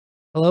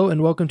Hello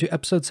and welcome to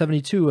episode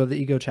 72 of the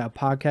Ego Chall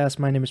Podcast.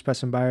 My name is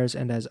Preston Byers,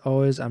 and as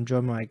always, I'm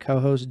joined by my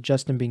co-host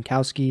Justin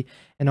Binkowski.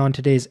 And on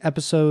today's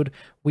episode,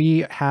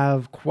 we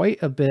have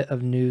quite a bit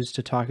of news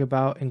to talk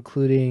about,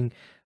 including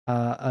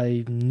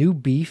a new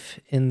beef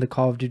in the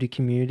Call of Duty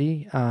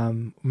community,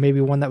 maybe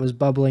one that was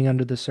bubbling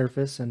under the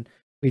surface and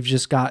we've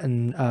just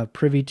gotten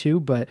privy to,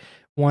 but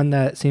one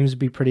that seems to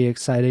be pretty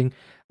exciting.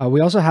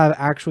 We also have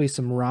actually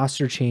some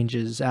roster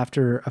changes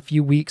after a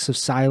few weeks of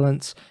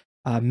silence.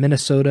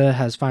 Minnesota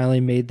has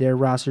finally made their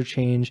roster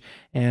change,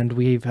 and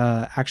we've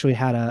actually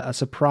had a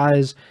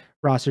surprise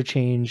roster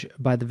change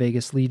by the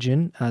Vegas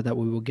Legion that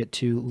we will get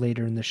to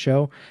later in the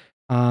show.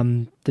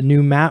 The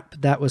new map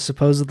that was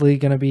supposedly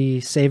going to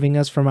be saving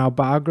us from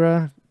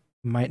Albagra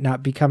might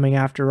not be coming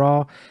after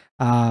all.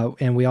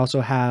 And we also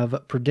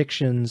have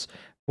predictions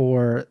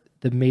for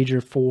the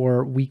Major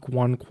 4 Week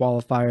 1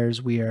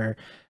 qualifiers. We are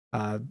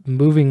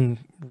moving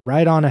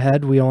right on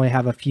ahead. We only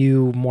have a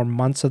few more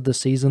months of the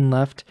season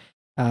left.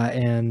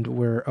 And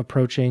we're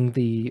approaching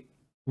the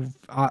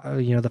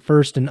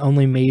first and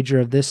only major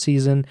of this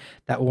season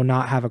that will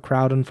not have a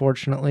crowd,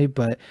 unfortunately,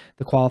 but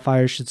the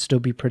qualifiers should still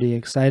be pretty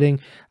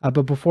exciting.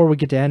 But before we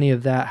get to any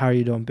of that, how are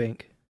you doing,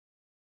 Bink?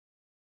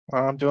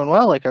 I'm doing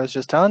well. Like I was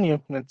just telling you,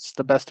 it's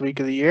the best week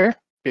of the year.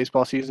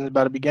 Baseball season is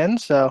about to begin,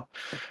 so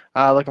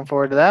looking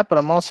forward to that. But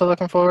I'm also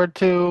looking forward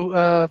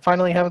to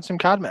finally having some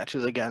COD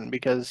matches again,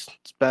 because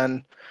it's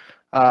been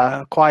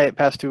quiet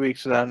past 2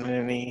 weeks without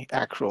any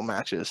actual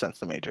matches since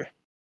the major.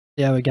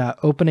 Yeah, we got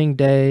opening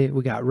day,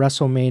 we got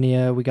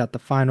WrestleMania, we got the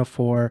Final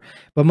Four,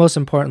 but most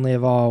importantly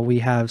of all, we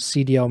have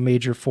CDL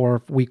Major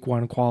 4 Week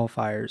 1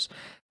 qualifiers.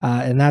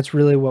 And that's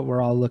really what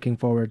we're all looking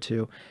forward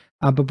to.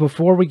 But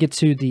before we get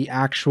to the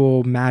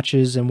actual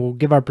matches, and we'll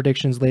give our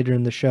predictions later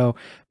in the show,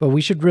 but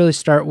we should really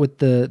start with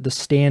the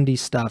Standy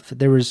stuff.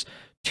 There was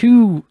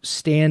two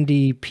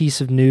Standy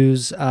piece of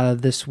news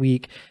this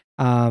week,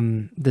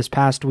 this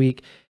past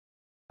week.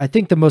 I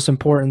think the most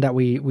important that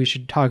we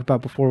should talk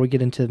about before we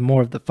get into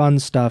more of the fun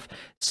stuff,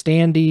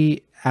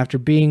 Standy, after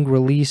being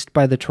released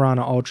by the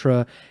Toronto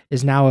Ultra,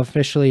 is now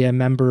officially a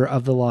member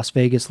of the Las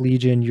Vegas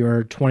Legion,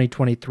 your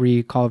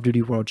 2023 Call of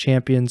Duty World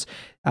Champions.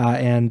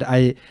 And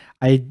I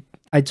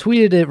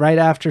tweeted it right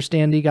after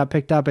Standy got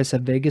picked up. I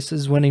said, Vegas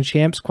is winning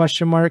champs, ?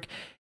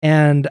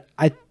 And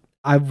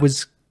I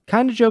was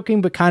kind of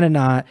joking, but kind of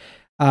not.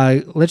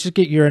 Let's just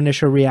get your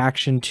initial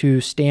reaction to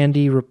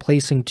Standy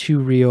replacing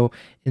 2Real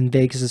in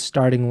Vegas'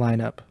 starting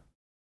lineup.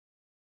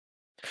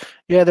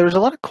 Yeah, there was a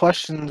lot of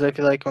questions, I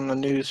feel like, when the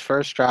news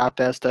first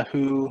dropped as to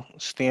who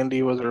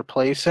Standy was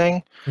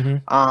replacing.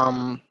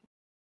 Mm-hmm.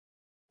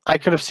 I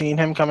could have seen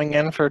him coming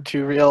in for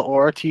 2Real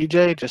or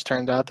TJ. It just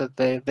turned out that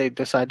they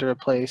decided to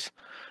replace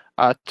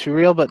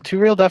 2Real, but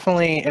 2Real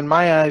definitely, in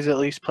my eyes at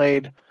least,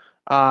 played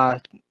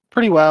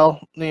pretty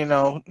well.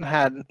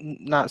 Had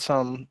not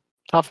some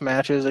tough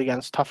matches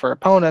against tougher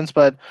opponents,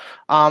 but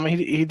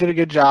he did a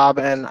good job,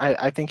 and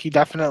I think he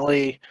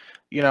definitely,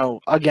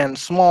 again,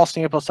 small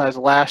sample size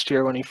last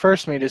year when he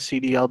first made his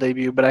CDL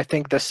debut, but I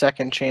think the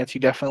second chance he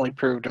definitely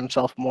proved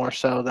himself more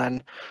so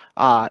than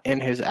in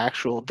his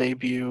actual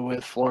debut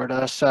with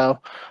Florida. So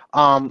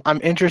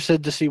I'm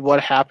interested to see what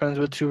happens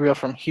with 2Real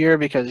from here,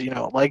 because,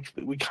 like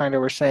we kind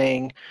of were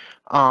saying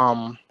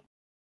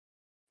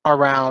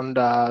around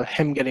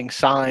him getting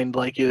signed,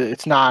 like,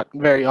 it's not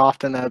very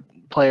often that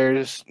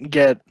players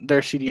get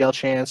their CDL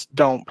chance,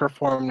 don't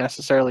perform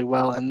necessarily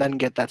well, and then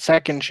get that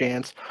second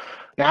chance.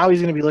 Now he's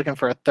going to be looking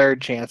for a third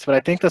chance, but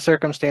I think the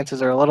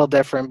circumstances are a little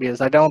different,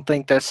 because I don't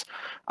think this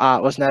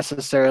was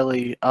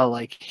necessarily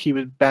like he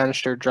was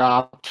benched or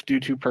dropped due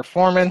to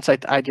performance.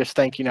 I just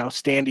think,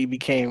 Standy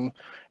became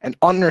an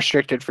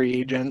unrestricted free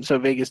agent, so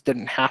Vegas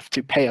didn't have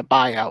to pay a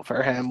buyout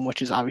for him,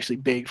 which is obviously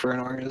big for an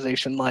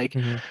organization like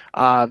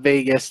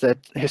Vegas that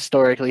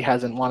historically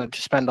hasn't wanted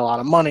to spend a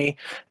lot of money.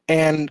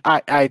 And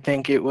I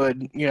think it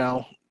would,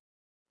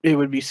 it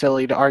would be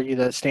silly to argue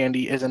that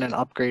Standy isn't an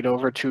upgrade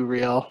over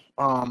 2Real,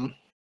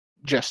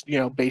 just,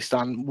 based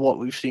on what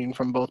we've seen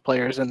from both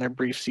players in their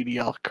brief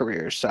CDL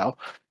careers. So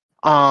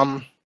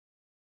I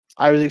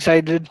was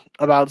excited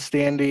about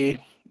Standy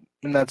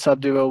in that sub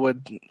duo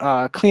with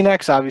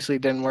Kleenex. Obviously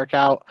didn't work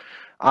out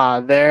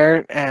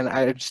there, and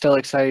I'm still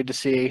excited to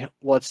see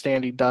what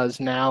Standy does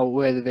now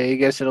with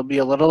Vegas. It'll be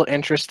a little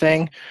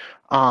interesting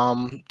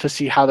to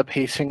see how the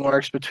pacing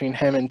works between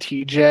him and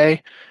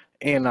TJ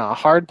in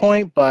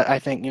Hardpoint, but I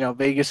think,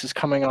 Vegas is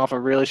coming off a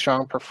really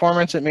strong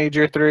performance at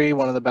Major 3,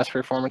 one of the best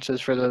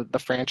performances for the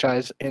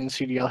franchise in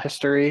CDL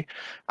history,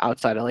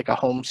 outside of like a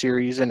home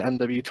series in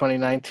MW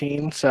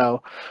 2019.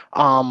 So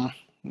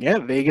yeah,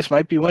 Vegas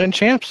might be winning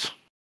champs.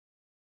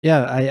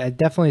 Yeah, I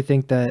definitely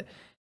think that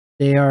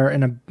they are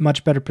in a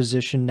much better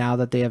position now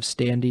that they have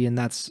Standy, and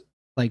that's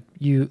like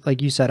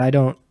you said. I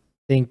don't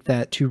think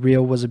that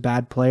 2Real was a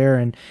bad player,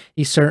 and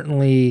he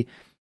certainly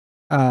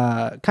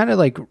kind of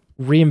like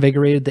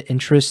reinvigorated the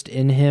interest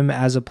in him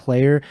as a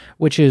player,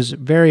 which is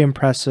very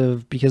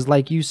impressive, because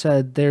like you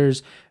said, there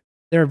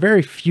are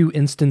very few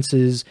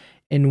instances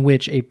in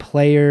which a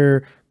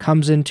player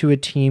comes into a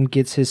team,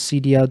 gets his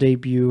CDL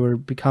debut, or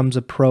becomes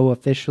a pro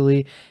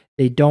officially.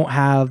 They don't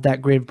have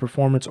that great of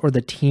performance, or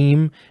the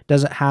team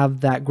doesn't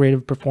have that great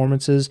of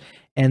performances,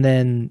 and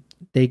then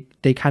they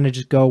kind of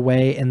just go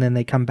away and then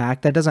they come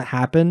back. That doesn't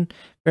happen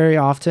very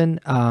often.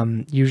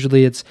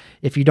 Usually it's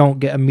if you don't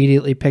get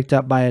immediately picked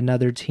up by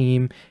another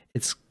team,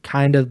 it's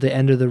kind of the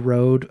end of the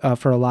road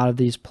for a lot of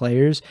these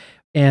players.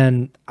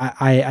 And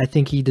I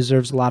think he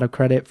deserves a lot of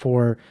credit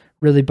for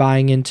really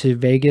buying into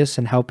Vegas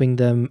and helping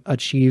them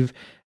achieve,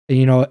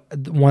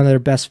 one of their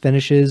best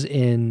finishes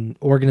in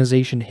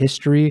organization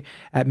history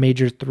at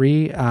Major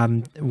 3.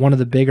 One of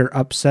the bigger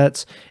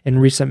upsets in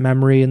recent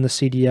memory in the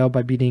CDL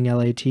by beating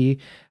LAT.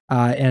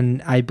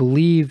 And I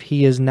believe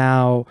he is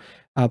now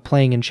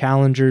playing in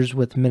challengers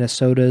with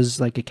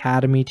Minnesota's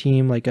academy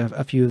team,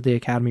 a few of the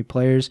academy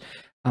players.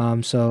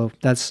 So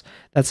that's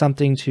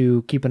something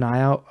to keep an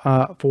eye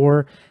out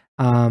for.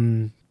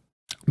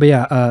 But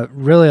yeah,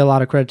 really a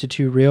lot of credit to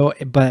Too Real.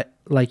 But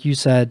like you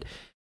said,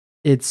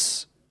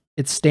 it's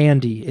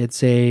Standy.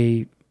 It's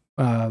a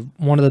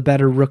one of the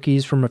better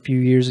rookies from a few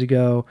years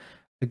ago.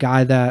 A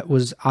guy that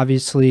was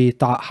obviously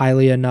thought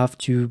highly enough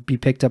to be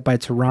picked up by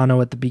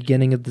Toronto at the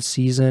beginning of the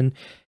season.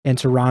 And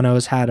Toronto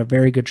has had a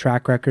very good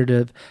track record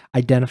of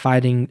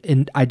identifying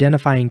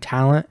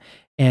talent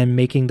and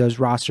making those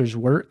rosters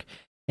work.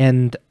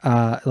 And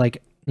I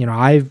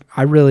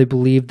really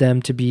believe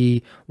them to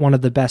be one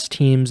of the best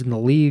teams in the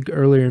league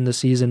earlier in the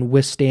season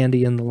with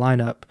Standy in the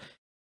lineup.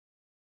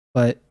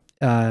 But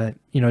it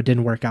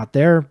didn't work out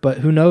there. But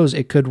who knows?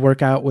 It could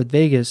work out with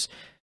Vegas.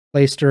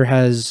 Clayster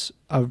has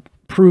a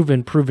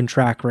proven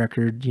track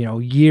record,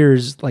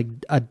 years, like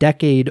a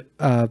decade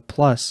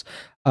plus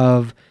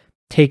of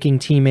taking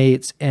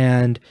teammates,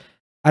 and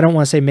I don't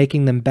want to say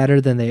making them better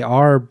than they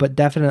are, but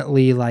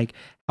definitely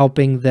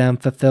helping them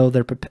fulfill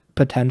their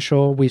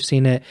potential. We've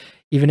seen it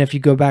even if you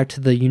go back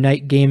to the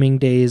Unite Gaming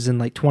days in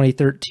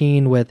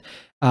 2013 with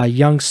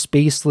Young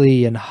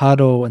Spacely and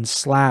Huddle and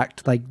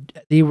Slacked.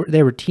 They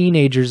were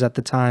teenagers at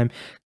the time.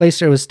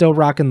 Clayster was still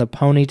rocking the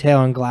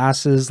ponytail and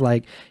glasses.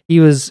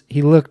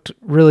 He looked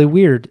really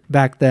weird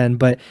back then,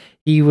 but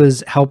he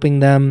was helping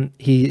them.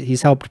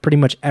 He's helped pretty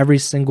much every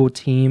single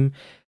team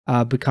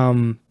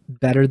become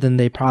better than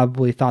they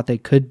probably thought they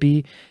could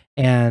be.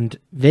 And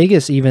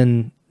Vegas,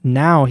 even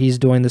now, he's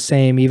doing the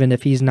same, even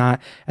if he's not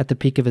at the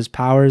peak of his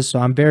powers. So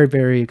I'm very,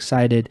 very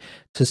excited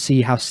to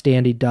see how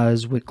Standy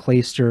does with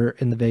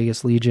Clayster in the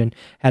Vegas Legion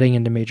heading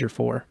into Major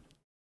 4.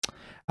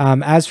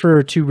 As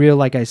for Too Real,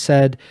 like I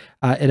said,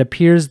 it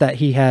appears that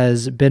he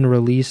has been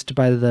released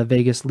by the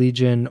Vegas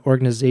Legion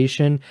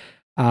organization.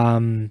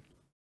 Clayster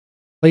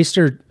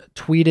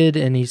tweeted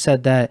and he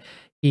said that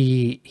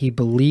he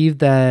believed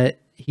that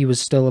he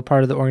was still a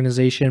part of the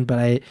organization,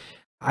 but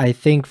I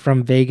think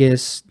from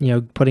Vegas,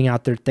 putting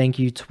out their thank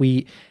you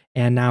tweet,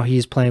 and now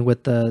he's playing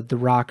with the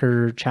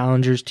RØKKR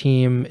Challengers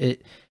team.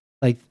 It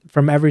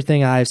from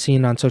everything I've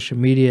seen on social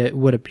media, it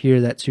would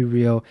appear that Too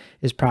Real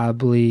is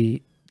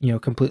probably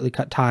completely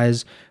cut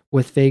ties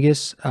with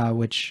Vegas,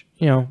 which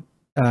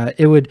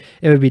it would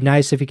be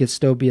nice if he could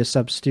still be a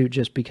substitute,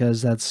 just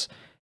because that's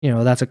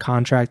a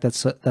contract,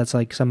 that's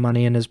like some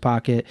money in his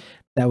pocket.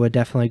 That would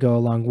definitely go a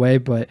long way,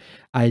 but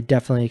I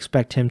definitely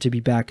expect him to be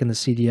back in the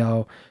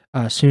CDL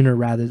sooner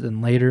rather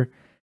than later.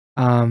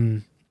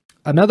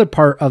 Another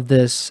part of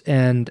this,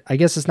 and I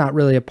guess it's not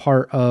really a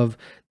part of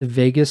the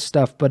Vegas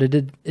stuff, but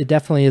it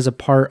definitely is a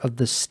part of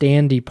the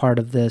Standy part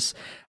of this.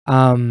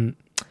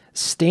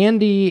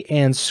 Standy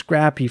and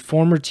Scrappy,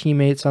 former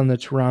teammates on the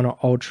Toronto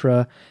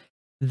Ultra,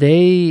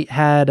 they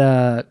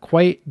had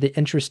quite the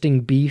interesting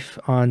beef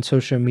on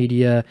social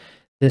media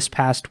this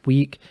past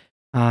week.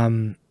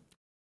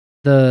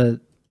 The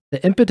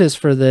impetus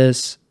for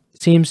this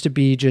seems to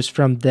be just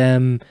from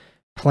them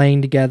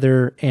playing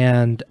together,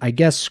 and I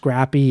guess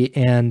Scrappy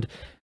and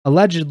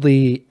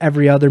allegedly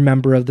every other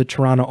member of the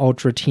Toronto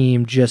Ultra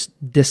team just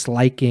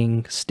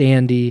disliking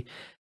Standy.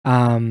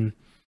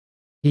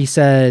 He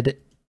said,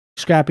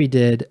 Scrappy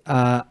did,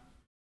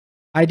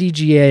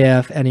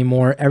 IDGAF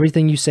anymore.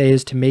 Everything you say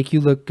is to make you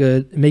look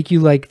good, make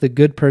you like the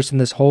good person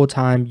this whole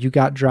time. You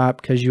got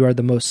dropped because you are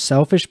the most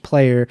selfish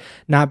player,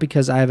 not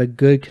because I have a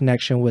good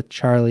connection with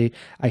Charlie.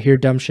 I hear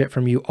dumb shit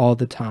from you all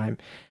the time.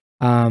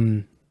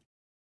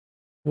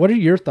 What are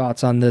your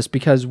thoughts on this?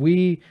 Because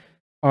we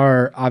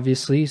are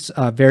obviously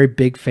very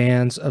big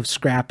fans of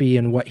Scrappy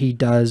and what he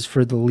does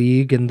for the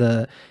league and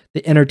the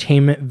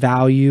entertainment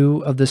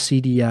value of the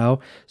CDL.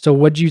 So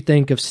what do you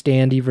think of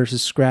Standy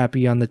versus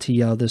Scrappy on the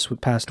TL this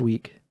past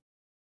week?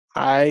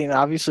 I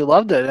obviously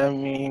loved it. I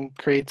mean,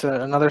 creates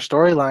another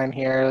storyline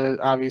here.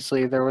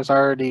 Obviously, there was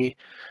already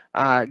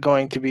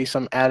going to be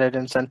some added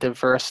incentive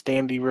for a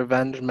Standy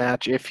revenge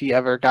match if he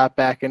ever got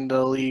back into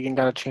the league and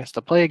got a chance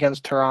to play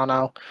against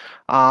Toronto.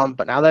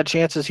 But now that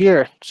chance is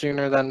here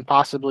sooner than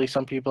possibly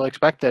some people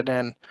expected.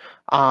 And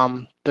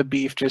the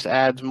beef just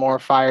adds more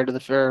fire to the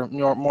fire,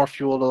 more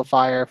fuel to the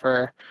fire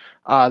for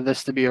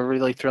this to be a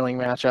really thrilling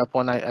matchup.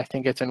 When I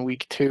think it's in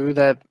week 2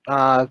 that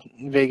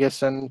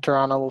Vegas and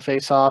Toronto will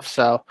face off.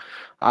 So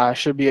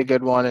should be a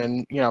good one.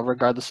 And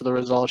regardless of the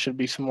result, should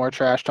be some more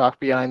trash talk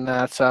behind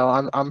that.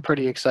 So I'm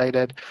pretty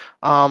excited.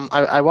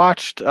 I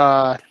watched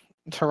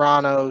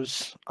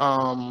Toronto's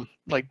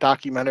like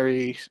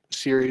documentary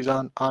series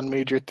on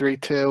Major 3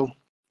 too,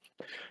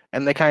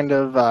 and they kind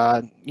of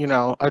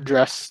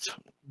addressed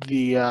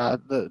the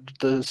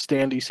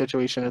Standy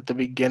situation at the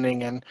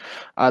beginning, and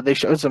they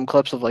showed some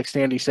clips of like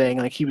Standy saying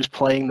like he was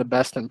playing the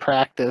best in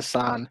practice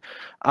on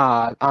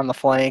the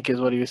flank is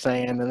what he was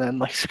saying, and then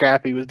like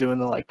Scrappy was doing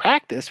the like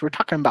practice. We're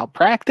talking about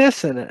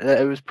practice, and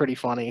it was pretty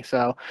funny.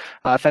 So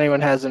if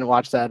anyone hasn't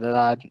watched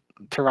that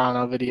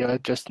Toronto video,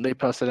 they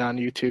posted it on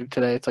YouTube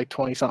today. It's like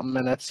 20 something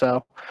minutes,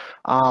 so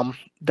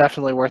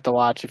definitely worth the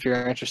watch if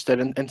you're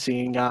interested in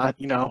seeing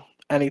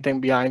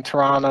anything behind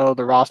Toronto,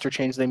 the roster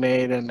change they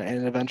made, and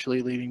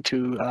eventually leading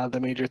to the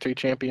Major 3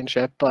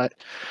 championship. But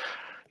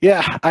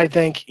yeah, I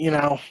think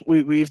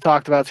we've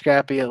talked about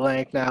Scrappy at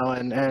length now,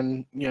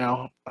 and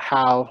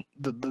how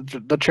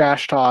the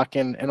trash talk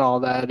and all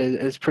that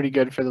is pretty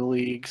good for the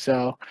league.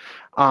 So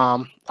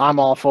I'm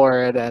all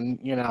for it, and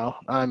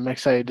I'm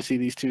excited to see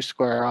these two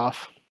square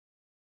off.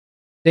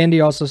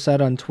 Standy also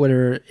said on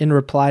Twitter, in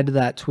reply to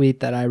that tweet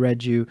that I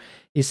read you,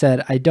 he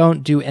said, "I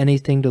don't do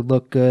anything to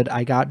look good.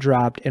 I got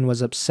dropped and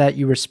was upset.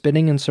 You were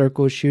spinning in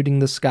circles, shooting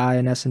the sky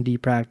in S&D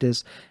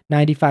practice.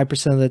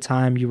 95% of the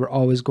time, you were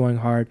always going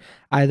hard.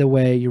 Either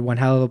way, you're one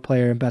hell of a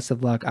player and best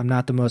of luck. I'm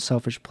not the most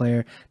selfish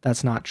player.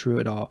 That's not true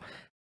at all."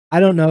 I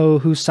don't know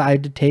whose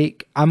side to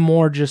take. I'm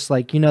more just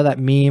like, that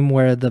meme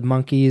where the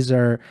monkeys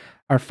are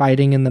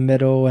fighting in the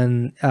middle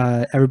and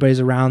everybody's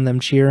around them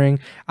cheering.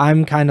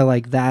 I'm kind of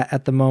like that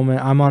at the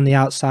moment. I'm on the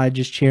outside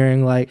just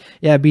cheering like,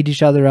 yeah, beat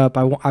each other up.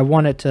 I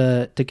want it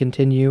to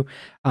continue.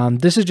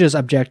 This is just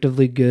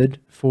objectively good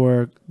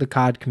for the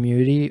COD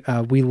community.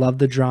 We love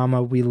the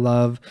drama. We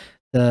love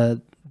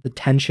the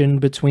tension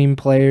between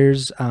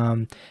players.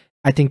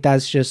 I think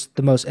that's just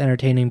the most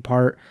entertaining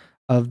part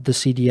of the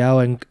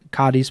CDL and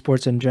COD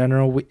esports in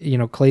general.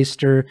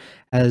 Clayster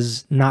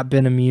has not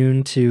been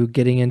immune to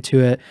getting into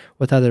it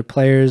with other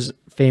players,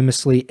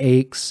 famously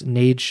Aches,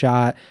 Nade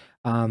Shot,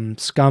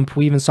 Scump.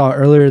 We even saw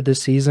earlier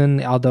this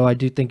season, although I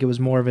do think it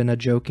was more of in a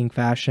joking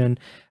fashion,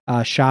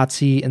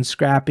 Shotzi and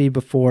Scrappy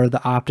before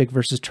the Optic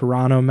versus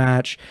Toronto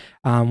match,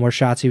 where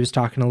Shotzi was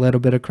talking a little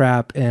bit of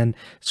crap and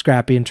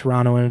Scrappy and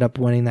Toronto ended up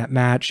winning that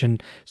match,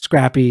 and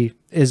Scrappy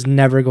is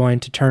never going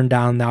to turn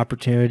down the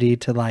opportunity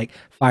to like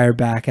fire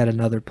back at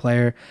another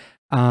player.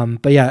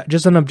 But yeah,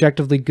 just an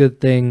objectively good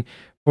thing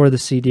for the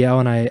CDL,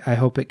 and I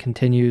hope it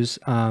continues.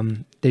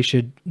 They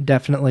should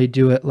definitely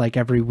do it like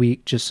every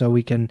week just so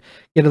we can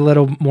get a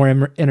little more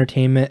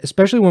entertainment,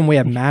 especially when we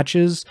have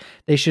matches.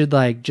 They should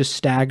like just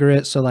stagger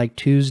it. So like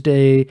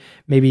Tuesday,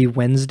 maybe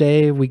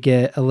Wednesday, we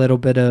get a little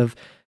bit of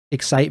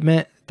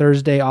excitement,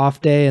 Thursday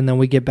off day, and then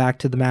we get back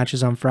to the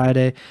matches on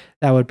Friday.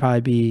 That would probably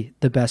be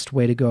the best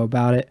way to go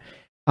about it.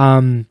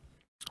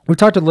 We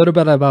talked a little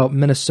bit about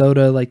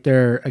Minnesota, like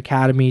their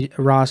academy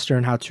roster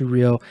and how Too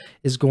Real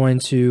is going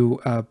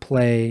to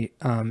play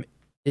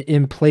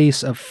in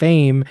place of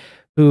Fame,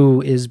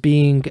 who is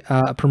being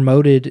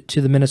promoted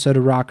to the Minnesota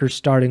RØKKR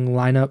starting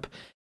lineup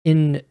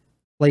in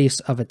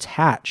place of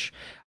Attach.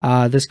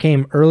 This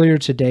came earlier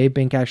today.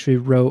 Bink actually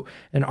wrote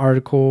an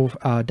article,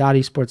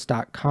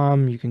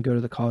 .esports.com. You can go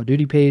to the Call of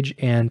Duty page,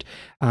 and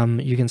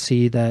you can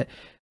see that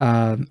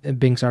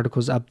Bink's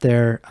article's up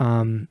there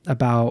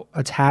about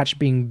Attach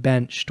being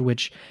benched,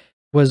 which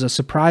was a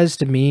surprise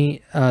to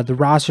me. The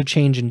roster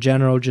change in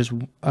general, just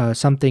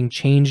something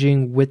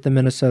changing with the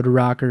Minnesota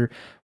RØKKR,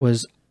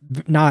 was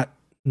not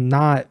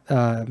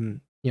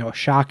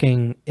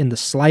shocking in the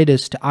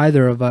slightest to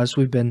either of us.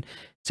 We've been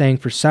saying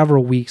for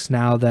several weeks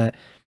now that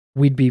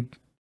we'd be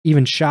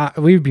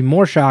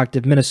more shocked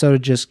if Minnesota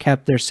just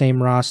kept their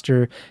same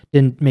roster,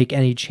 didn't make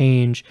any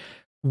change.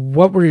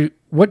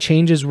 What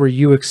changes were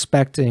you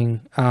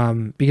expecting?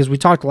 Because we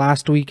talked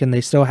last week and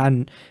they still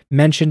hadn't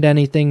mentioned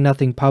anything,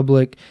 nothing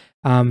public.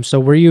 So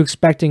were you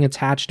expecting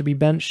Attach to be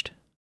benched?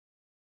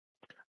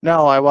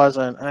 No, I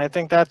wasn't. And I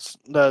think that's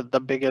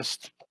the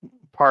biggest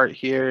part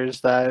here,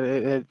 is that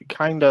it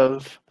kind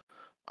of,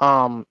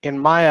 in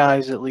my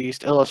eyes at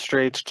least,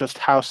 illustrates just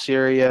how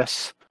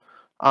serious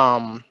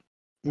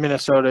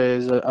Minnesota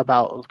is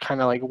about kind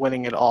of like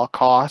winning at all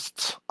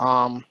costs.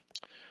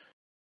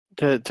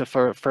 To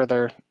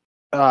further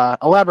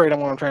elaborate on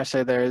what I'm trying to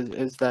say there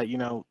is that,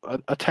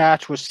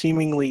 Attach was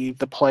seemingly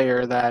the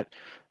player that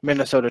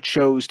Minnesota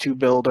chose to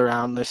build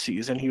around this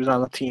season. He was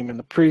on the team in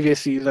the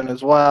previous season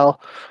as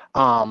well.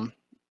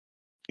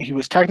 he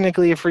was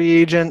technically a free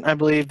agent, I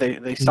believe.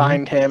 They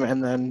signed him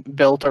and then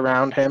built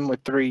around him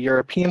with 3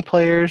 European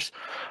players.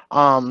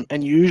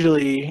 And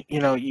usually,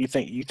 you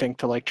think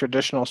to like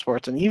traditional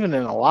sports, and even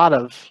in a lot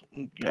of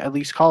at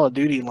least Call of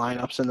Duty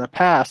lineups in the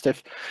past,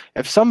 if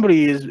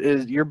somebody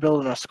is you're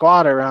building a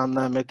squad around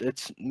them,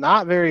 it's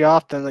not very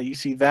often that you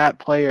see that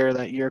player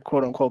that you're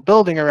quote unquote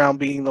building around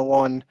being the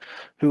one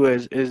who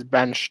is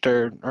benched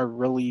or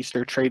released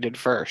or traded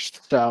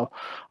first. So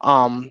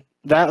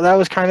that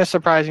was kind of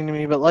surprising to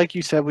me, but like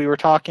you said, we were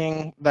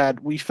talking that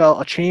we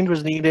felt a change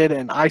was needed,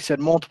 and I said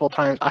multiple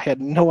times I had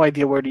no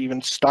idea where to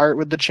even start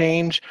with the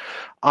change,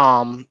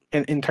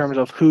 in terms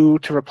of who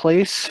to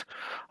replace.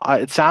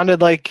 It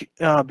sounded like,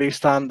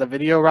 based on the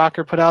video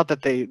RØKKR put out,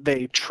 that they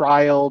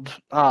trialed,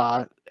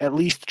 at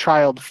least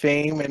trialed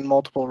Fame in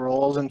multiple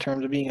roles in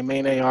terms of being a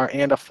main AR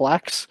and a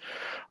flex.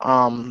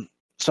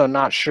 So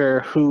not sure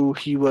who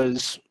he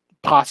was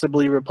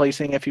possibly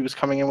replacing if he was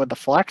coming in with the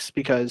flex,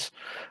 because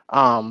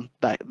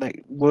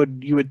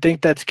you would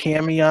think that's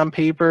Cammy on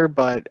paper,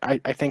 but I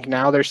think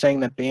now they're saying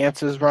that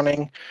Bance is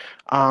running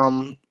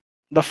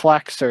the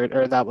flex,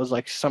 or that was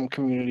like some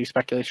community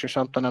speculation or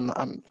something.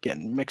 I'm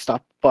getting mixed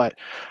up, but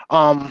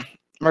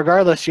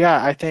regardless,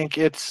 yeah, I think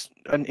it's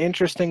an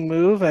interesting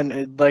move,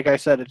 and like I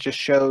said, it just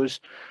shows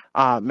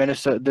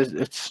Minnesota.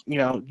 It's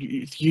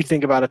you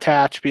think about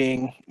Attach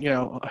being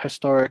a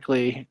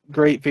historically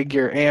great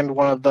figure and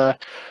one of the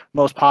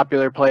most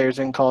popular players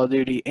in Call of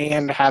Duty,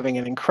 and having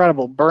an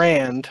incredible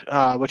brand,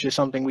 which is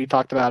something we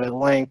talked about at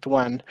length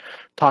when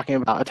talking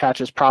about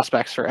Attach's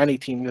prospects for any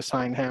team to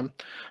sign him.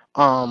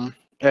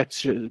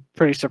 It's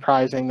pretty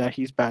surprising that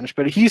he's benched,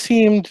 but he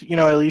seemed,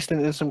 at least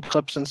in some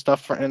clips and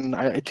stuff, and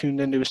I tuned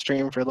into his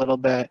stream for a little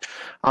bit.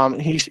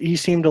 He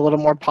seemed a little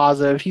more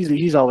positive.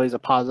 He's always a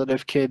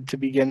positive kid to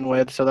begin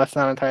with, so that's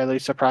not entirely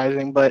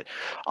surprising. But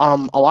a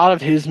lot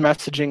of his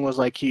messaging was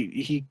like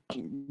he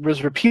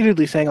was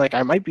repeatedly saying like,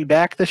 I might be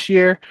back this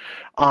year.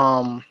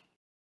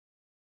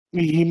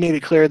 He made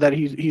it clear that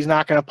he's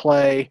not going to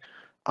play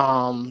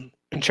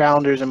in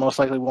challengers, and most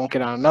likely won't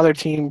get on another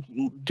team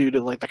due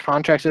to like the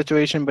contract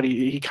situation, but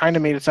he kind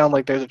of made it sound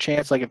like there's a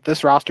chance, like if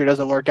this roster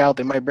doesn't work out,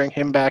 they might bring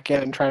him back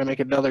in and try to make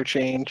another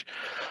change.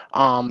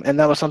 And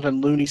that was something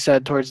Looney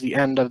said towards the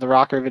end of the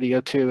RØKKR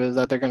video too, is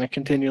that they're going to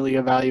continually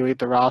evaluate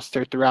the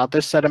roster throughout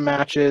this set of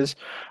matches,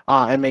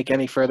 and make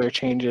any further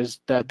changes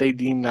that they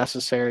deem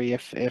necessary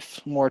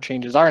if more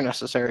changes are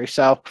necessary.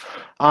 So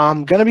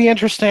going to be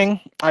interesting.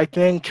 I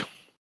think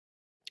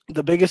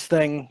the biggest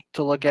thing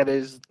to look at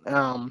is,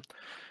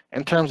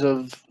 in terms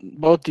of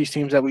both these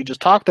teams that we just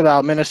talked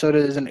about, Minnesota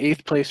is in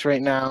 8th place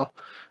right now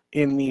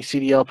in the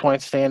CDL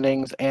point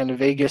standings, and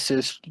Vegas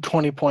is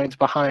 20 points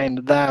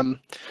behind them.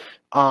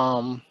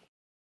 And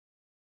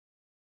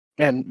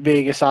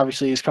Vegas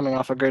obviously is coming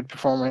off a good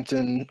performance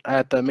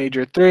at the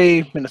Major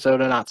 3,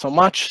 Minnesota not so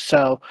much.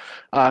 So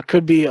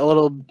could be a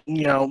little,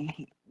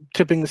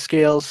 tipping the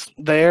scales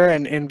there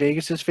in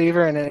Vegas's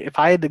favor. And if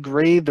I had to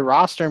grade the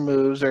roster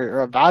moves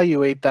or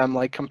evaluate them,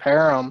 like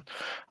compare them,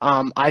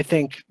 I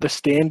think the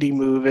Standy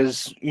move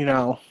is,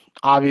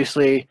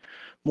 obviously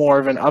more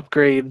of an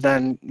upgrade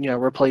than,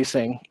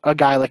 replacing a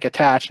guy like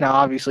Attach. Now,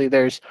 obviously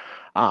there's,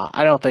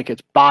 I don't think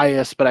it's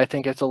biased, but I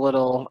think it's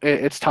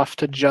it's tough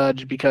to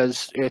judge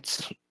because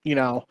it's,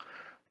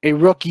 a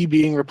rookie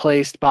being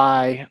replaced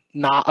by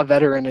not a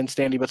veteran in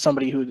Standy, but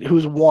somebody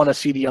who's won a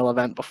CDL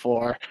event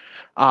before,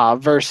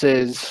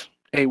 versus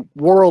a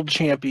world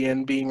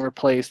champion being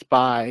replaced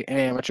by an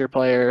amateur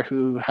player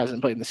who hasn't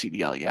played in the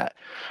CDL yet.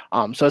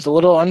 So it's a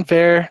little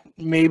unfair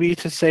maybe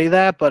to say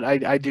that, but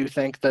I do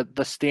think that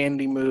the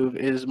Standy move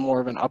is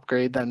more of an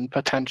upgrade than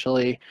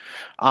potentially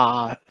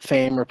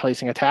Fame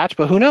replacing Attach.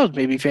 But who knows?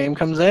 Maybe Fame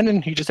comes in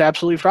and he just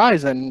absolutely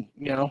fries and,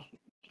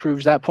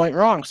 proves that point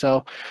wrong.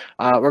 So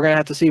we're gonna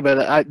have to see.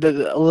 But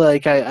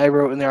like I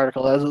wrote in the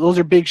article, those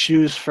are big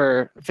shoes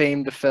for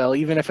Fame to fill.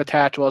 Even if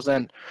Attach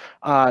wasn't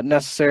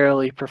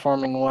necessarily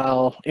performing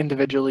well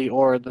individually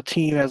or the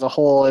team as a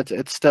whole,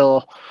 it's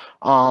still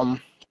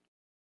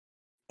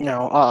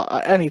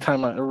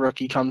anytime a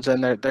rookie comes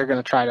in, they're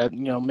gonna try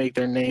to make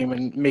their name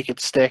and make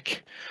it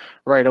stick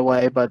right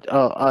away. But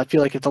I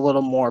feel like it's a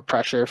little more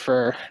pressure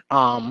for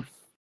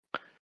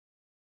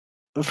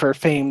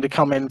Fame to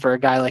come in for a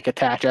guy like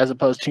Attach, as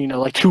opposed to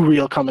like Too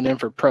Real coming in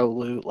for pro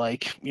loot,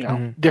 like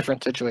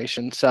different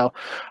situations. So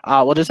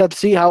we'll just have to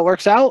see how it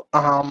works out.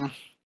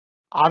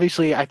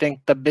 Obviously, I think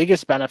the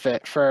biggest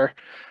benefit for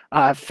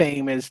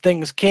Fame is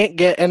things can't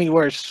get any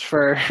worse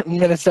for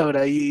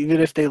Minnesota. Even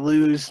if they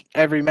lose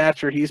every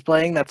match where he's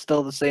playing, that's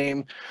still the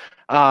same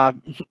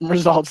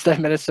results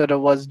that Minnesota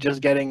was just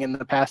getting in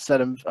the past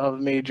set of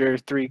Major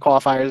 3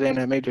 qualifiers and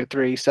a Major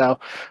 3. So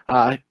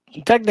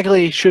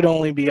technically should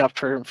only be up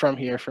from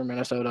here for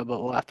Minnesota,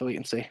 but we'll have to wait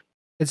and see.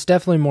 It's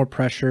definitely more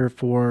pressure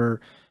for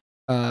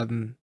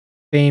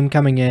Fame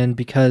coming in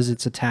because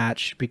it's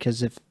Attached,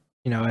 because if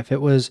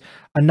it was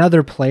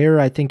another player,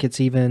 I think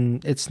it's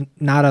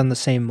not on the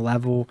same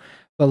level.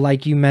 But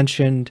like you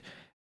mentioned,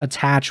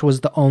 Attach was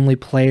the only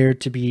player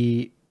to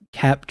be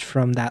kept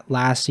from that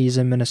last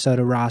season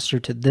Minnesota roster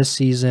to this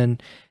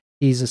season.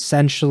 He's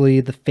essentially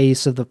the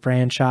face of the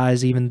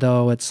franchise, even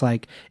though it's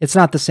like it's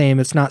not the same.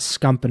 It's not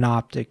Scump and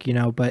Optic,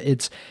 but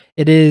it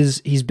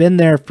is. He's been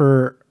there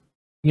for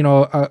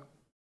a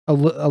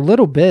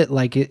little bit.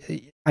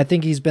 I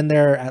think he's been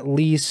there at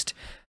least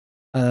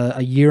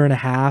a year and a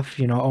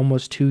half.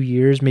 Almost 2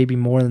 years, maybe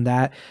more than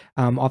that.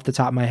 Off the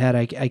top of my head,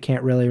 I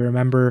can't really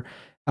remember.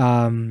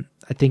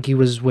 I think he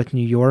was with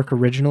New York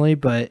originally,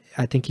 but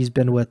I think he's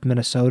been with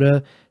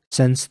Minnesota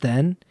since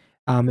then.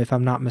 If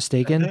I'm not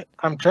mistaken.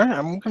 I'm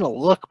gonna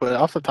look, but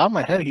off the top of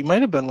my head, he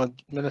might have been with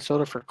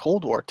Minnesota for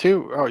Cold War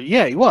too. Oh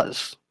yeah, he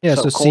was. Yeah,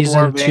 so Cold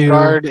season War, 2,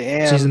 Vanguard,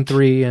 and season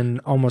 3,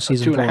 and almost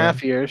season 4.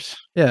 2.5 years.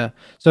 Yeah,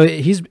 so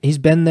he's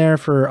been there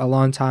for a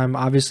long time.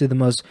 Obviously, the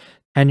most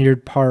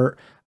tenured part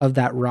of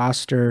that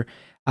roster,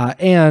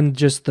 and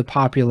just the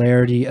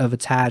popularity of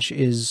Attach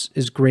is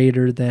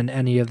greater than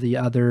any of the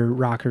other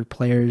RØKKR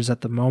players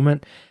at the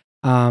moment.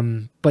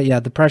 But yeah,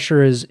 the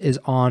pressure is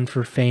on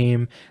for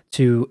Fame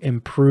to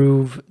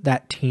improve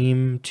that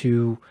team,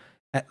 to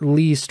at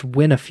least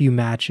win a few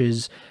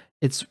matches.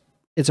 It's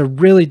a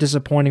really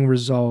disappointing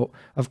result,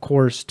 of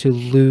course, to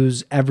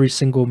lose every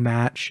single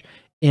match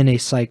in a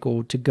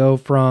cycle, to go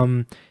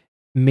from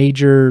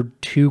major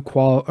 2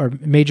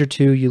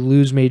 you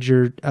lose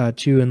major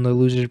 2 in the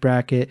losers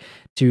bracket,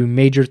 to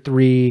major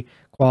 3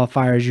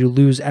 qualifiers, you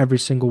lose every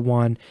single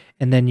one,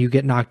 and then you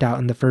get knocked out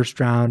in the first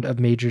round of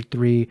major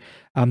 3.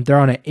 They're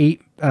on an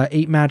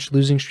 8 match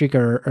losing streak,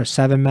 or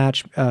 7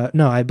 match.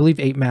 No, I believe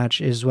 8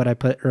 match is what I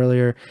put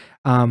earlier.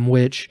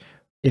 Which,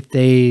 if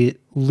they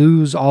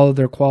lose all of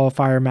their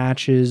qualifier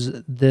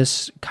matches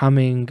this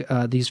coming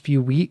these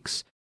few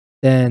weeks,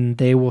 then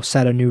they will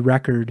set a new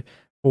record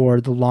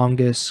for the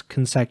longest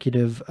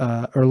consecutive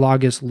or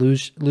longest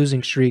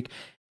losing streak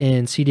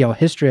in CDL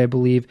history, I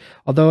believe.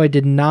 Although I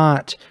did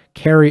not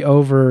carry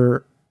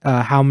over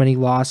how many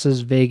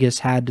losses Vegas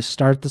had to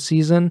start the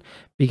season,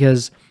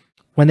 because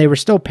when they were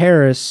still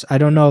Paris, I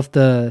don't know if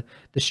the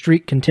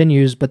streak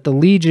continues, but the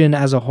Legion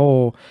as a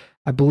whole,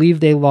 I believe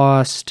they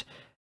lost,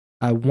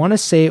 I want to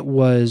say it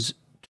was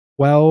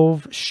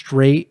 12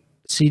 straight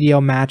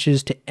CDL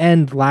matches to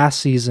end last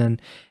season.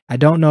 I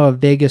don't know if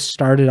Vegas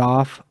started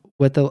off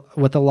with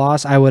a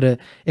loss. I would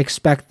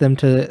expect them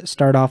to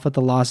start off with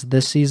a loss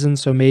this season,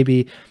 so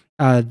maybe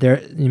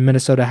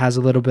Minnesota has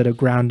a little bit of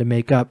ground to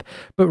make up.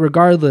 But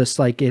regardless,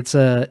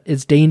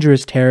 it's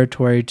dangerous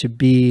territory to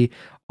be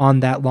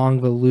on that long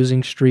of a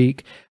losing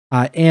streak.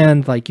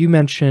 And like you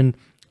mentioned,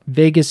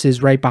 Vegas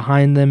is right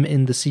behind them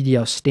in the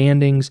CDL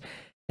standings.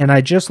 And I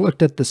just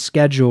looked at the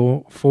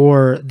schedule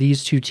for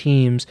these two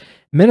teams.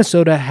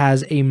 Minnesota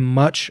has a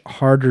much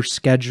harder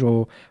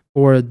schedule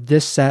for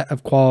this set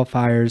of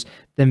qualifiers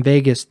than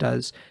Vegas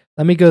does.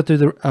 Let me go through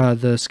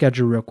the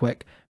schedule real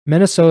quick.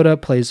 Minnesota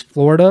plays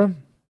Florida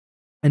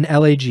and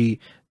LAG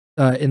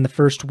in the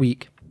first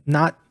week.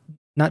 Not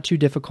too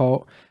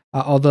difficult,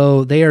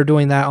 although they are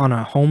doing that on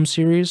a home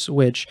series,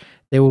 which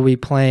they will be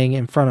playing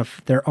in front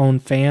of their own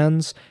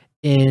fans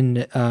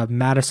in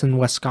Madison,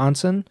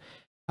 Wisconsin.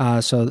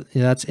 So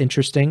that's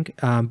interesting.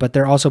 But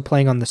they're also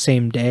playing on the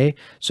same day.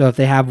 So if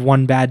they have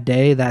one bad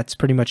day, that's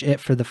pretty much it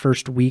for the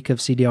first week of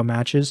CDL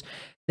matches.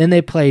 Then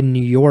they play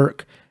New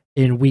York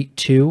in week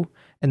 2,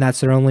 and that's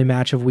their only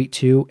match of week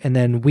 2. And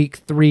then week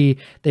 3,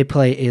 they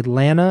play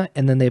Atlanta,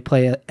 and then they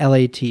play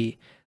LAT.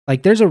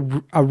 Like, there's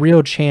a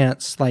real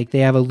chance like they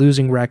have a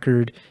losing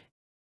record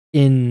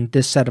in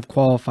this set of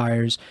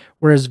qualifiers.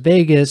 Whereas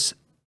Vegas,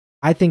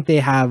 I think they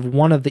have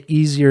one of the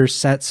easier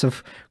sets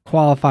of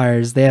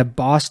qualifiers. They have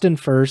Boston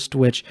first,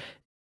 which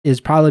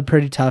is probably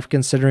pretty tough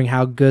considering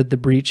how good the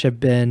Breach have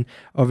been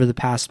over the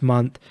past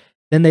month.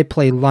 Then they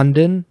play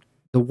London,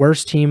 the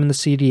worst team in the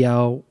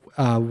CDL,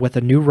 with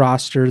a new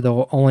roster.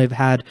 They'll only have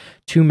had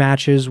 2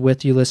 matches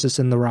with Ulysses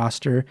in the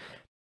roster.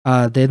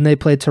 Then they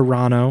play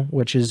Toronto,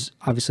 which is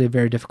obviously a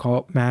very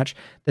difficult match.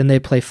 Then they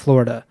play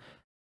Florida.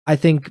 I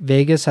think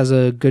Vegas has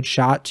a good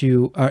shot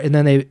to, and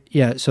then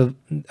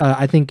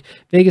I think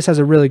Vegas has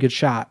a really good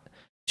shot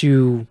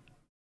to,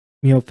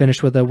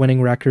 finish with a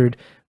winning record,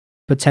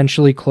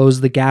 potentially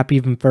close the gap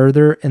even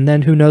further. And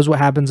then who knows what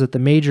happens at the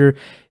major.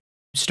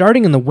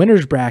 Starting in the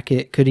winner's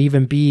bracket could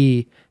even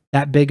be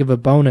that big of a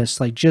bonus.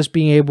 Like, just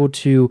being able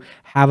to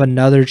have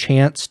another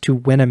chance to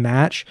win a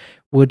match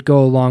would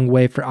go a long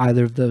way for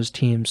either of those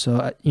teams.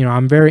 So,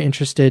 I'm very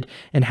interested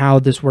in how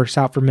this works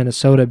out for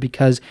Minnesota,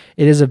 because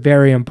it is a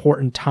very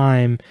important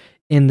time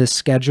in the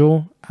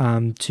schedule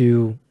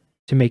to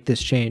make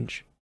this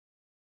change.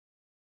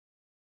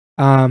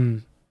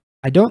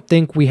 I don't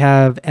think we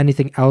have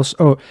anything else.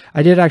 Oh,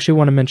 I did actually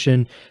want to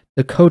mention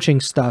the coaching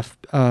stuff,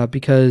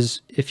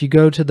 because if you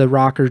go to the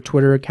RØKKR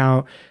Twitter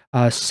account,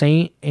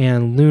 Saint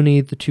and Looney,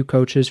 the 2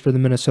 coaches for the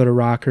Minnesota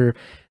RØKKR,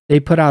 they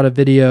put out a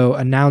video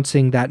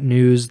announcing that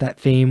news that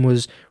Fame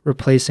was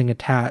replacing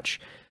Attach.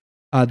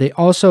 They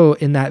also,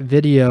 in that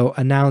video,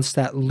 announced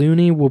that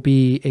Looney will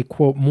be a,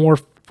 quote, more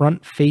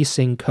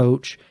front-facing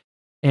coach.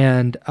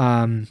 And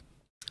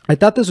I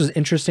thought this was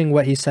interesting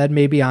what he said.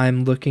 Maybe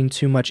I'm looking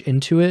too much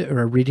into it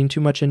or reading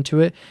too much into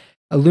it.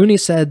 Looney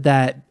said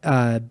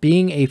that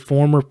being a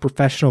former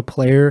professional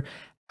player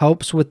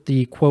helps with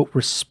the quote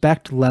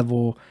respect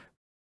level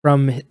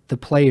from the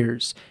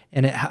players.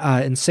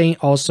 And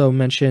Saint also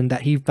mentioned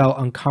that he felt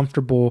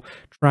uncomfortable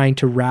trying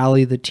to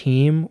rally the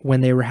team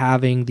when they were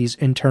having these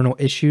internal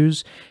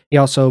issues. He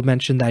also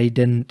mentioned that he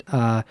didn't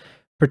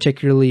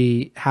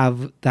particularly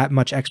have that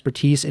much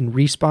expertise in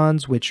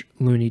respawns, which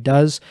Looney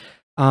does.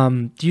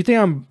 Do you think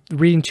I'm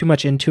reading too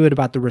much into it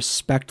about the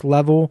respect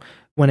level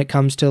when it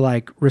comes to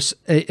like,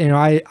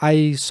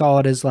 I saw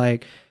it as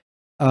like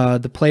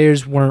the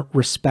players weren't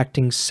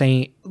respecting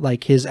Saint,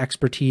 like his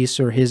expertise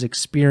or his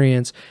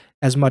experience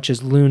as much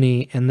as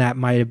Looney, and that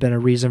might have been a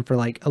reason for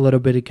like a little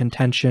bit of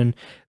contention.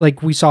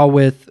 Like we saw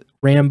with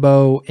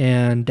Rambo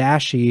and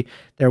Dashy,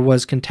 there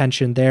was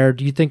contention there.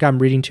 Do you think I'm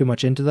reading too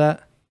much into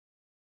that?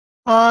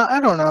 I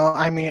don't know.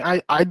 I mean,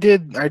 I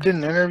did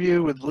an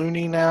interview with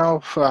Looney now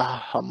for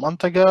a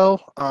month ago.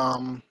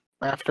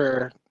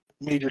 After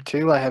Major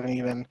 2, I haven't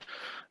even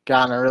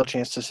gotten a real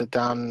chance to sit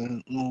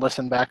down and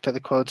listen back to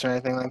the quotes or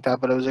anything like that.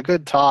 But it was a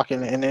good talk,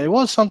 and it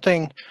was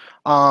something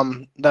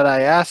that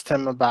I asked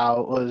him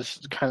about,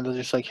 was kind of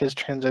just like his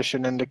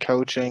transition into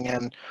coaching.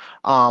 And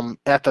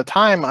at the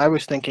time, I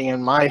was thinking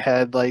in my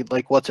head,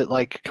 like what's it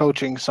like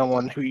coaching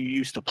someone who you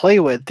used to play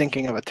with,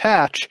 thinking of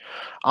Attach.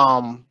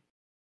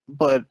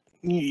 But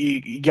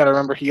you got to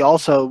remember, he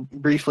also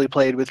briefly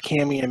played with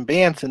Cammy and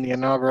Bance in the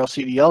inaugural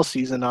CDL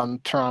season on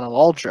Toronto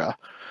Ultra.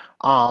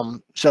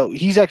 So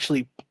he's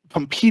actually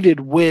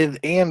competed with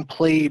and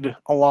played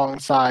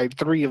alongside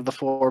 3 of the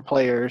 4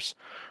 players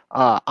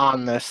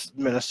on this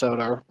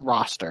Minnesota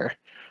roster.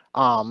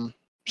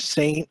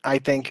 Saint, I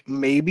think,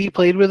 maybe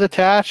played with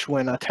Attach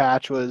when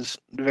Attach was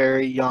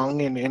very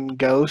young and in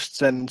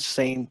Ghosts, and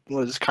Saint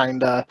was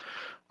kind of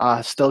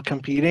still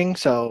competing.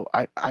 So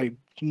I'm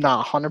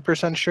not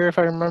 100% sure if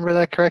I remember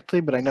that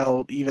correctly, but I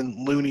know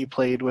even Looney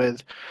played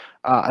with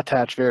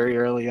Attach very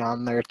early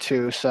on there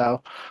too.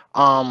 So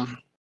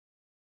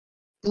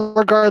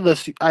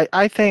regardless,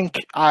 I think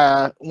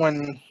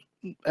when,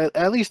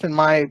 at least in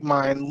my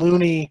mind,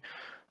 Looney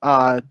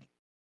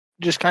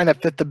just kind of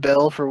fit the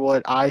bill for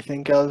what I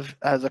think of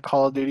as a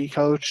Call of Duty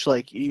coach.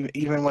 Like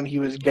even when he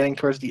was getting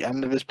towards the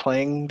end of his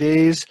playing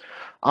days,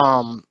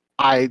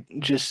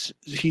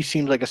 he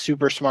seemed like a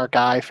super smart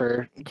guy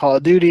for Call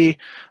of Duty,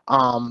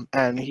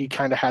 and he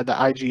kind of had the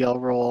IGL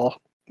role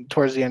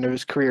towards the end of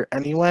his career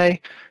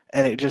anyway.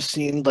 And it just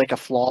seemed like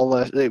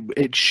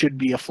it should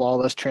be a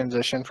flawless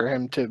transition for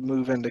him to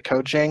move into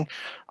coaching.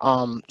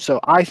 So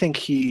I think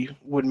he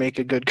would make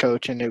a good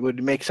coach, and it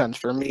would make sense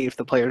for me if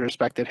the players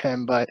respected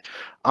him. But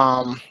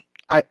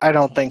I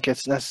don't think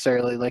it's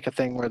necessarily like a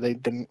thing where they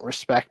didn't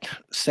respect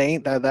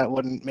Saint. That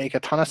wouldn't make a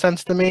ton of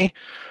sense to me.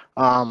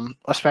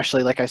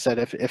 Especially, like I said,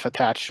 if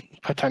Attach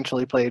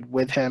potentially played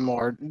with him,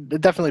 or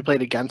definitely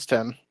played against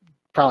him,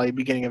 probably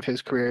beginning of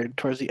his career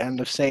towards the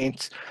end of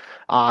Saints,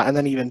 and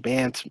then even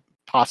Bant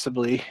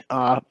possibly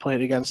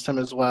played against him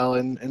as well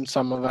in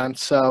some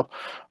events. So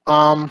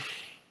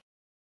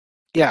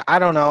yeah, I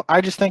don't know.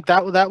 I just think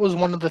that was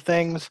one of the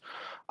things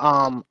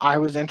I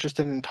was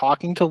interested in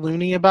talking to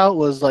Looney about,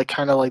 was like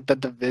kind of like the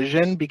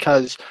division,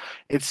 because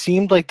it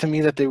seemed like to me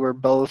that they were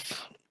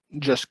both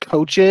just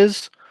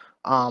coaches,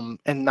 and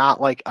not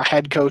like a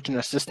head coach and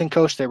assistant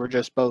coach. They were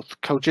just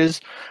both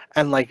coaches.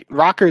 And like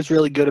RØKKR is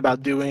really good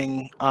about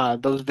doing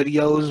those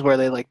videos where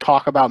they like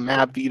talk about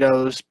map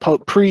vetoes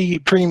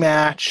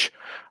pre-match,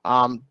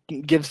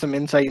 give some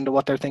insight into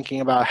what they're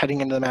thinking about heading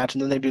into the match,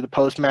 and then they do the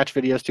post-match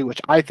videos too, which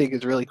I think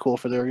is really cool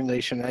for the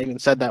organization. I even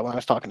said that when I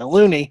was talking to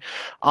Looney.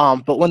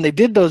 But when they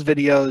did those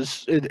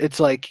videos, it's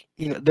like,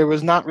 there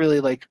was not really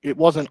like, it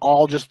wasn't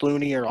all just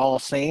Looney or all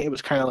Saint. It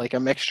was kind of like a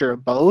mixture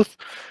of both.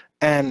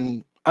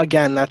 And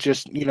again, that's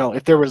just,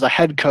 if there was a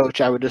head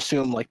coach, I would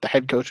assume like the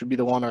head coach would be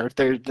the one, or if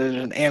there's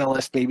an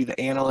analyst, maybe the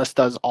analyst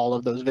does all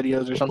of those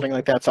videos or something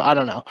like that. So I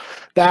don't know.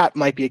 That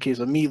might be a case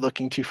of me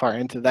looking too far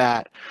into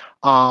that.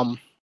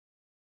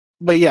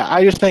 But yeah,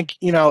 I just think,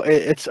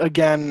 it's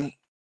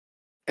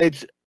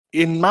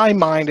in my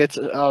mind, it's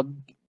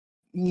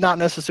not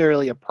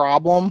necessarily a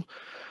problem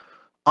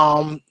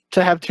to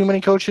have too many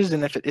coaches.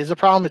 And if it is a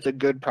problem, it's a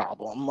good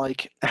problem.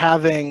 Like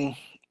having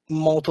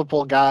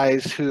multiple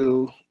guys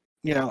who,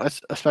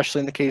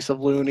 especially in the case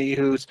of Looney,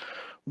 who's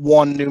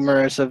won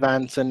numerous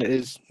events and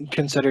is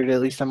considered,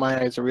 at least in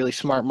my eyes, a really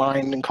smart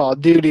mind in Call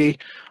of Duty.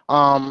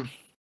 I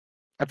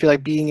feel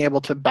like being able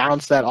to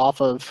bounce that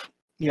off of,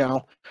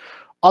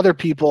 other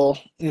people,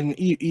 and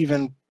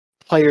even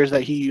players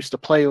that he used to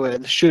play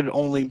with, should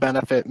only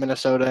benefit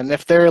Minnesota. And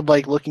if they're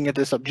like looking at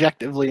this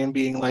objectively and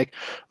being like,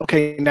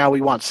 okay, now we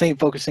want Saint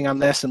focusing on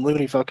this and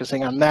Looney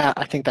focusing on that,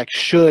 I think that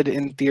should,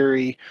 in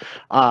theory,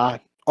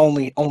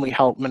 only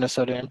help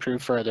Minnesota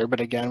improve further. But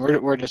again,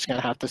 we're just gonna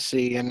have to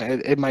see, and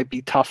it might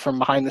be tough from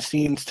behind the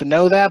scenes to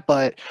know that.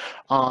 But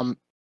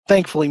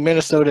thankfully,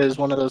 Minnesota is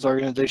one of those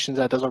organizations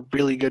that does a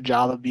really good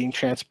job of being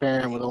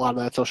transparent with a lot of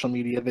that social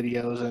media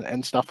videos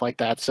and stuff like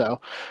that.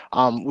 So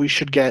we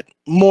should get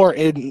more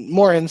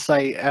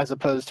insight, as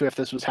opposed to if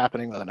this was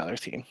happening with another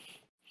team.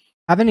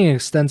 Having an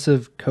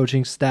extensive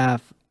coaching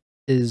staff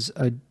is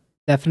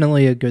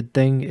definitely a good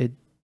thing.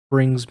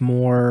 brings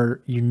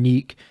more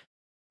unique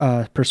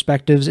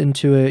perspectives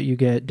into it. You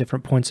get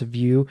different points of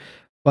view.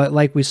 But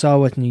like we saw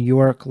with New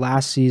York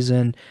last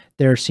season,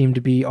 there seemed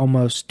to be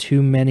almost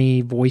too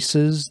many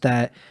voices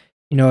that,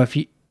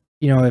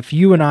 if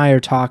you and I are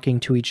talking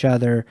to each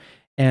other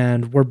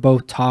and we're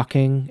both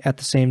talking at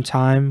the same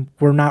time,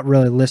 we're not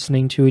really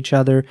listening to each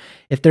other.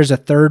 If there's a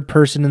third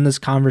person in this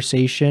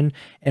conversation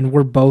and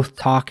we're both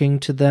talking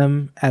to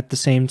them at the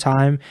same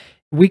time,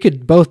 we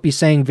could both be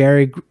saying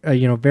very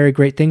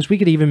great things. We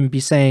could even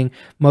be saying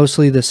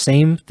mostly the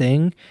same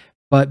thing,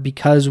 but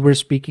because we're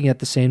speaking at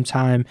the same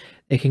time,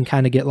 it can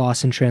kind of get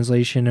lost in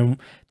translation, and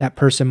that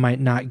person might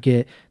not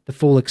get the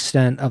full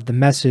extent of the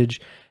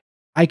message.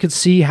 I could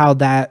see how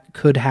that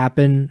could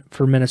happen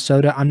for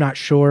Minnesota. I'm not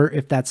sure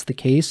if that's the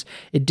case.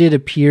 It did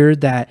appear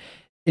that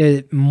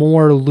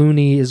more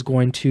Looney is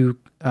going to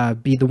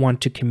be the one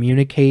to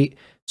communicate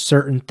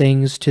certain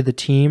things to the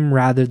team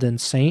rather than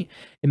Saint.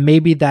 And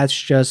maybe that's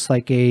just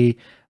like the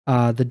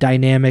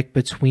dynamic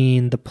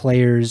between the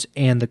players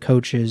and the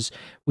coaches.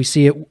 We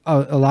see it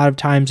a lot of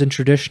times in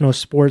traditional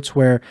sports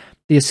where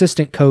the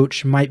assistant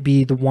coach might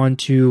be the one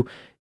to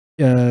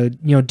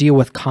deal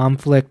with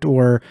conflict,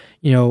 or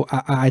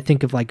I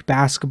think of like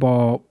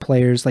basketball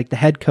players, like the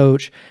head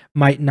coach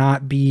might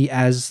not be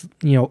as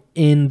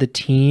in the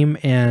team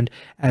and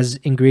as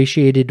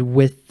ingratiated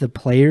with the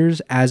players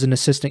as an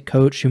assistant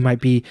coach who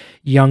might be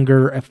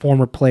younger, a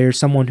former player,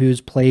 someone who's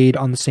played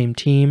on the same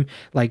team,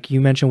 like you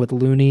mentioned with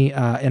Looney.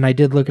 And I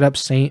did look it up.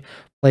 Saint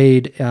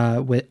played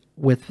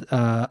with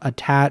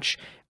Attach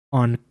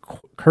on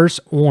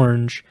Curse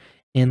Orange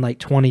in like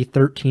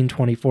 2013,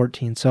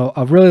 2014. So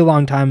a really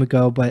long time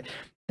ago, but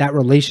that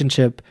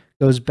relationship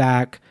goes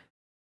back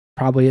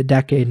probably a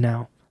decade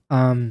now.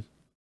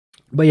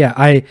 But yeah,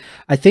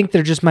 I think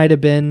there just might have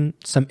been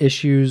some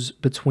issues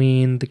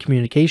between the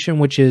communication,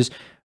 which is,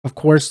 of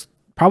course,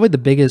 probably the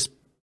biggest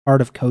part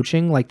of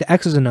coaching. Like the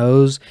X's and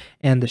O's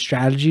and the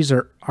strategies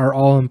are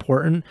all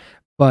important,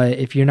 but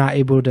if you're not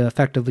able to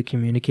effectively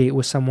communicate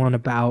with someone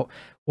about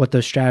what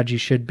those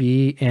strategies should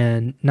be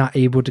and not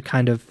able to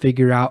kind of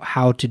figure out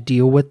how to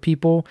deal with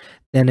people,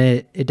 then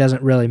it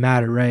doesn't really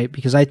matter, right?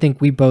 Because I think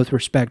we both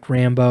respect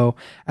Rambo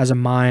as a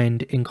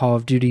mind in Call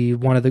of Duty,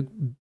 one of the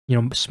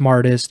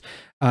smartest,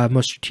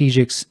 most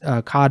strategic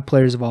COD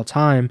players of all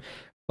time.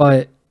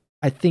 But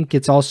I think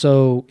it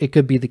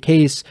could be the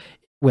case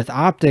with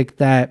Optic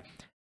that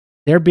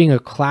there being a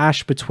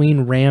clash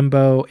between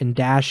Rambo and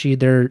Dashy,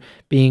 there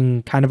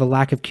being kind of a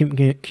lack of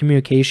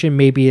communication.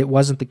 Maybe it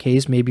wasn't the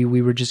case. Maybe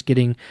we were just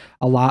getting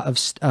a lot of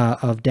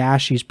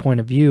Dashy's point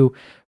of view.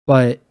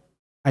 But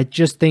I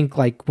just think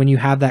like when you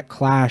have that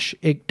clash,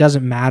 it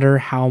doesn't matter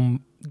how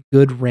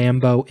good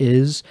Rambo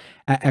is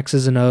at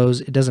X's and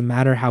O's. It doesn't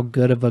matter how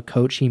good of a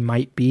coach he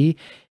might be.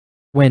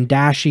 When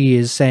Dashy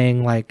is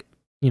saying like,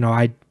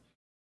 I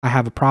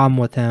have a problem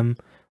with him,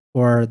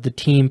 or the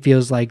team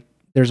feels like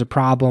there's a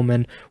problem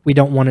and we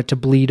don't want it to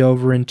bleed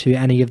over into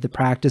any of the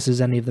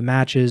practices, any of the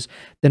matches,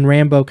 then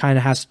Rambo kind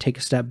of has to take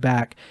a step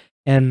back.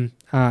 And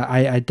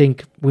I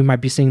think we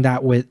might be seeing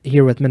that with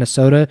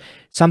Minnesota.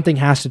 Something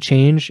has to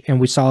change, and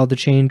we saw the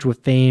change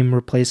with Fame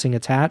replacing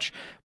Attach,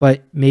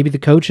 but maybe the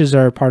coaches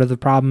are part of the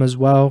problem as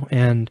well,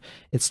 and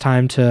it's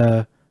time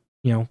to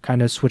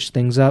kind of switch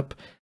things up.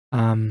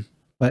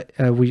 But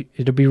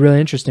it'll be really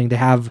interesting to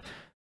have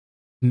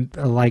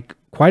like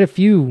quite a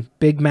few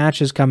big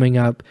matches coming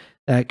up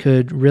that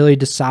could really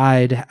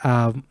decide,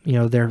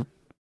 their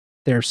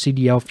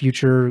CDL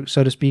future,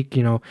 so to speak.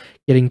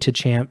 Getting to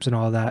champs and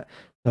all that.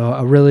 So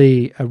a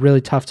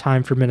really tough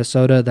time for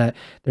Minnesota that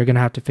they're gonna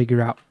have to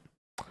figure out.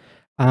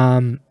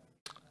 One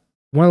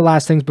of the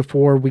last things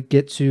before we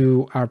get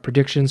to our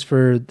predictions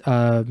for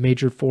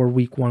Major 4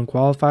 Week 1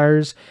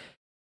 qualifiers.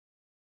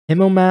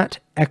 Himomat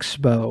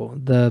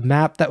Expo, the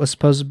map that was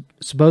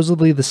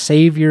supposedly the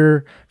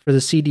savior for the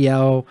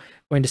CDL,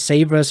 going to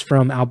save us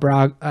from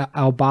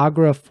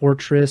Albagra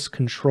Fortress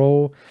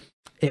control.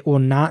 It will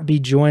not be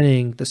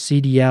joining the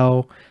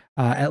CDL,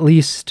 at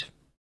least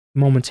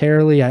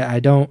momentarily. I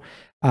don't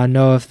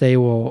know if they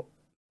will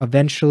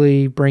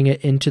eventually bring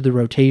it into the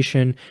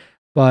rotation,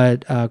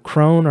 but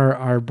Crone,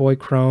 our boy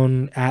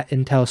Crone at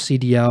Intel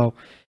CDL,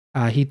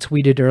 he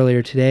tweeted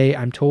earlier today,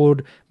 "I'm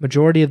told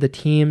majority of the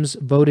teams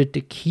voted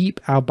to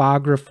keep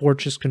Albagra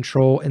Fortress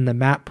control in the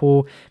map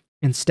pool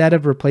instead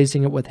of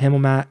replacing it with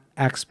Himomat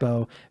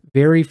Expo.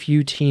 Very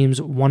few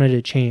teams wanted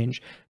a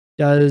change."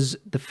 Does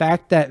the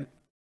fact that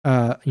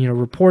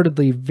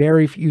reportedly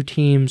very few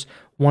teams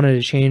wanted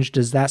a change,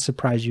 does that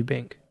surprise you,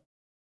 Bink?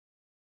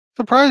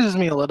 Surprises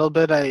me a little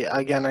bit.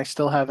 I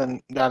still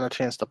haven't gotten a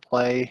chance to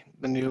play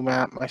the new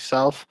map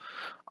myself.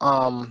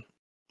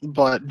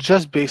 But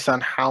just based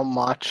on how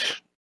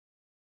much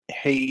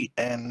hate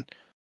and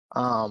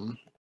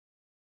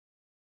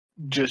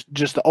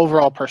just the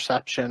overall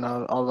perception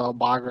of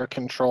Albagra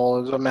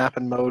control as a map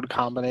and mode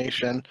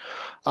combination,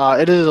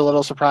 it is a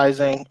little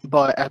surprising.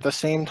 But at the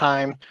same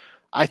time,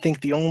 I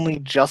think the only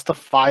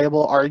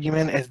justifiable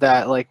argument is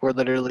that like we're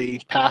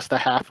literally past the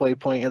halfway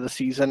point of the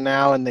season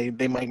now, and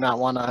they might not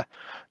want to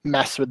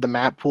mess with the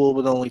map pool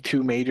with only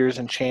 2 majors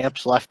and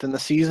champs left in the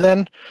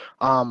season.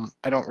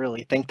 I don't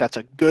really think that's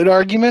a good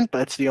argument,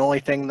 but it's the only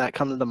thing that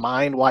comes to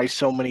mind why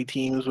so many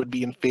teams would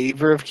be in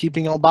favor of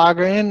keeping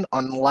Elbagra in,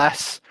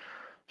 unless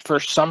for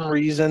some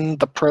reason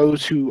the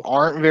pros who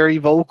aren't very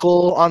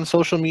vocal on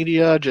social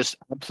media just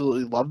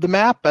absolutely love the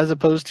map, as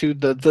opposed to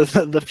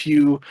the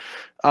few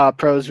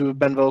pros who have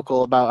been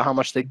vocal about how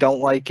much they don't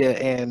like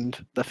it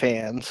and the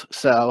fans.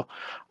 So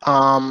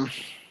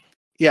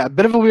yeah, a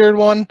bit of a weird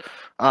one.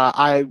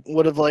 I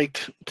would have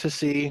liked to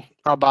see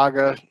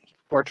Albagra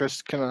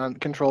Fortress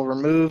control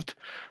removed.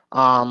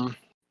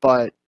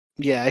 But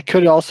yeah, it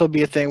could also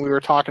be a thing we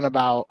were talking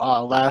about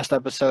last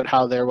episode,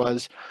 how there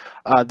was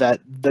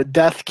that the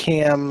death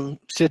cam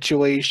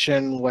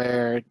situation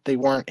where they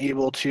weren't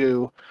able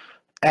to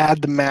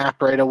add the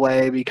map right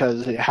away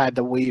because it had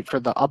to wait for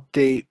the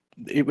update.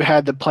 It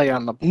had to play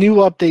on the new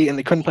update, and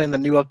they couldn't play on the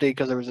new update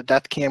because there was a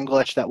death cam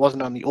glitch that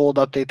wasn't on the old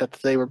update that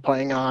they were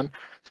playing on.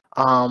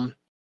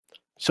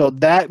 So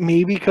that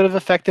maybe could have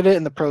affected it,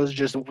 and the pros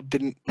just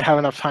didn't have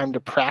enough time to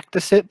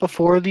practice it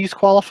before these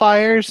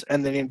qualifiers,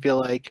 and they didn't feel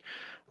like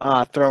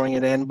throwing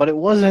it in. But it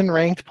was in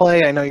ranked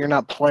play. I know you're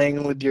not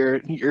playing with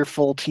your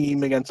full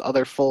team against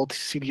other full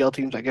CDL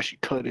teams. I guess you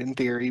could in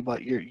theory,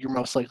 but you're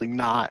most likely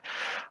not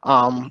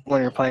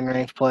when you're playing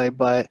ranked play.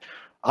 But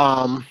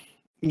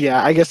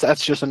yeah, I guess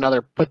that's just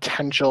another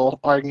potential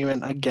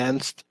argument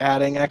against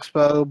adding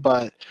Expo.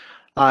 But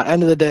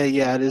end of the day,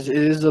 yeah, it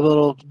is a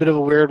little bit of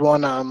a weird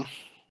one.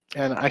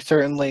 And I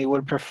certainly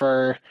would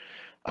prefer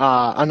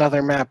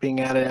another map being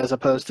added as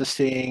opposed to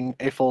seeing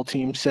a full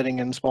team sitting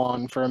in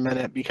spawn for a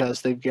minute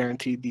because they've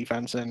guaranteed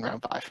defense in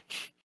round 5.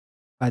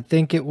 I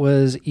think it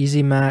was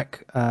Easy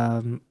Mac,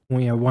 one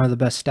of the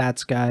best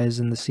stats guys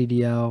in the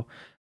CDL.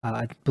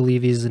 I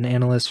believe he's an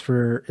analyst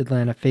for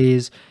Atlanta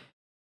FaZe.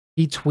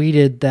 He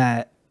tweeted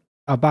that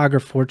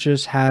Albagra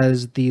Fortress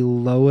has the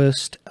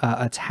lowest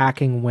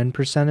attacking win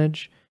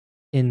percentage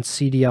in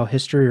CDL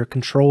history or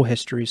control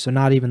history, so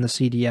not even the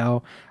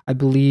CDL. I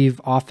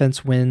believe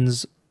offense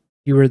wins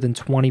fewer than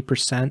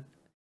 20%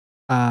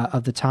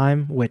 of the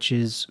time, which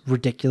is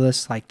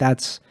ridiculous.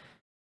 That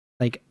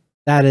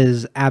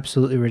is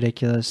absolutely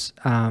ridiculous.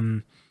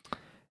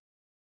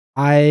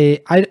 I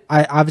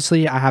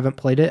obviously I haven't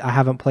played it. I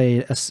haven't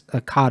played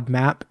a COD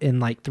map in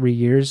like 3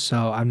 years,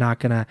 so I'm not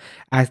gonna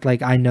act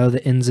like I know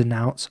the ins and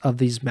outs of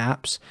these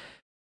maps.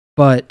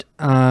 But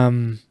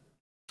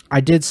I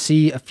did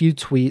see a few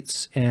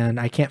tweets, and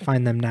I can't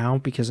find them now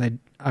because I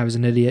was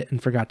an idiot and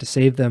forgot to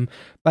save them.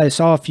 But I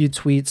saw a few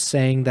tweets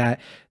saying that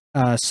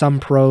some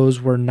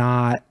pros were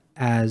not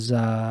as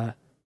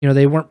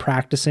they weren't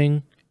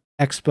practicing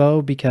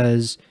Expo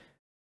because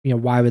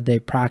why would they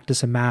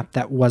practice a map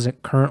that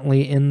wasn't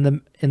currently in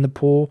the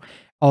pool?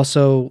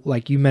 Also,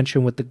 like you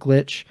mentioned with the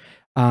glitch,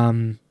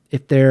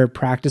 if they're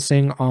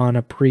practicing on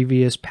a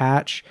previous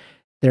patch,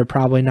 they're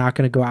probably not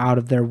going to go out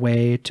of their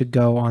way to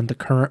go on the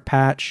current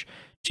patch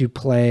to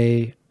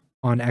play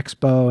on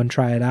Expo and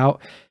try it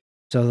out.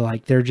 So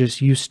like they're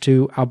just used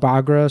to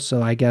Albagra.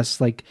 So I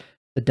guess like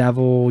the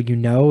devil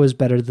is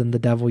better than the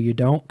devil you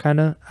don't, kind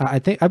of.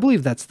 I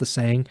believe that's the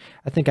saying.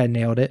 I think I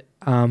nailed it.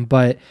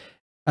 But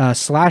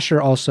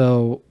Slasher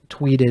also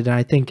tweeted, and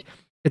I think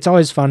it's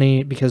always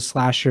funny because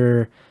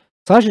Slasher's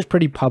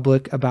pretty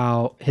public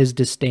about his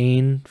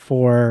disdain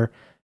for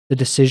the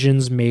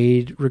decisions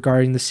made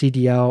regarding the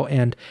CDL,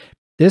 and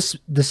this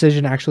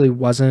decision actually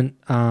wasn't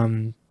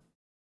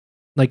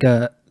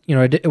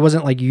it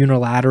wasn't like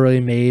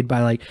unilaterally made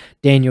by like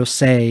Daniel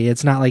Say.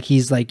 It's not like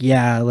he's like,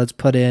 yeah, let's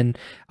put in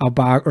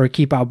Albagra or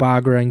keep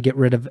Albagra and get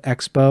rid of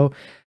Expo.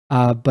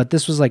 But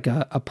this was like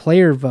a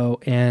player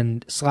vote,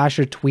 and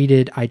Slasher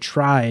tweeted, "I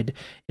tried,"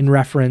 in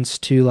reference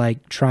to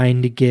like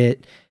trying to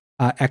get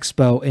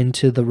Expo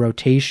into the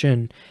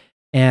rotation.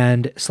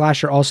 And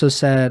Slasher also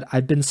said,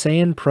 "I've been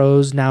saying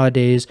pros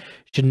nowadays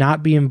should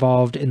not be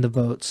involved in the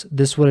votes.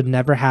 This would have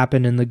never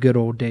happened in the good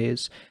old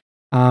days."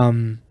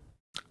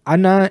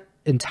 I'm not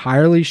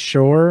entirely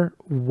sure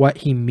what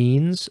he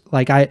means.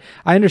 Like I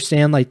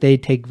understand like they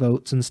take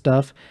votes and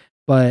stuff,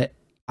 but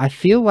I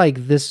feel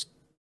like this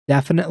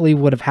definitely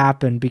would have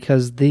happened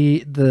because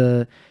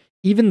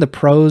even the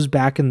pros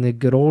back in the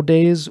good old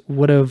days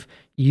would have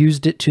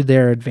used it to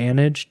their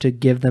advantage to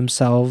give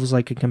themselves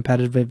like a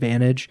competitive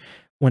advantage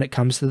when it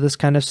comes to this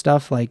kind of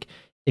stuff. Like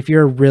if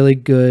you're a really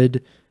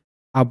good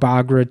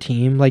Albagra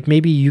team, like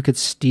maybe you could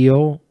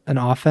steal an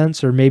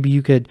offense, or maybe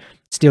you could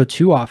steal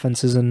 2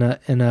 offenses in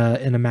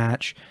a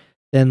match,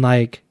 then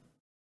like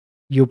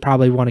you'll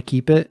probably want to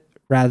keep it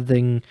rather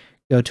than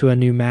go to a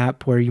new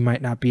map where you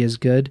might not be as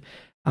good.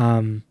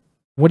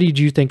 What did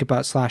you think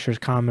about Slasher's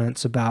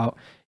comments about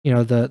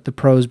the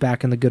pros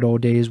back in the good old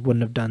days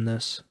wouldn't have done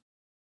this?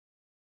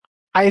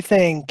 I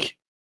think,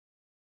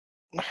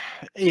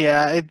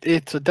 yeah,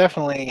 it's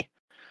definitely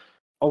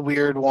a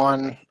weird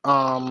one.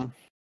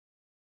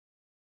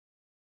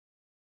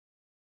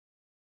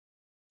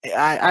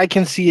 I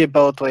can see it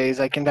both ways.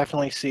 I can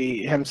definitely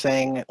see him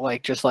saying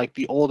like just like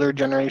the older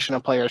generation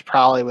of players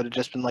probably would have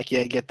just been like,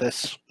 yeah, get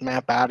this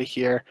map out of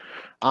here.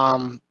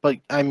 But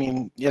I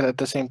mean, yeah, at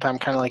the same time,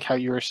 kind of like how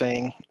you were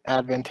saying,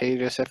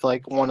 advantageous if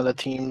like one of the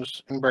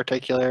teams in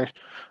particular,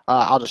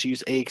 I'll just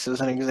use Aches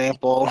as an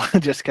example,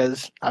 just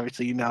because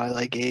obviously I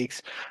like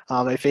Aches.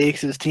 If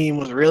Aches' team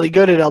was really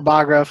good at El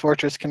Bagra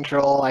Fortress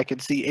Control, I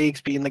could see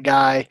Aches being the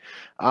guy.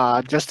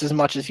 Just as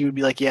much as he would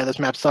be like, yeah, this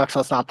map sucks,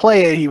 let's not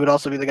play it. He would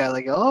also be the guy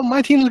like, oh,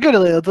 my team's good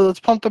at it, let's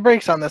pump the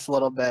brakes on this a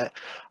little bit.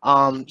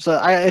 So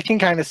I can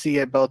kind of see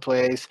it both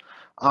ways.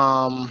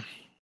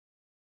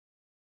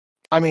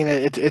 I mean,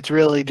 it's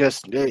really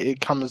just it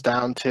comes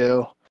down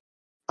to,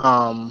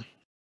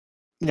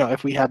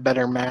 if we have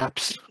better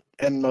maps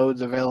and modes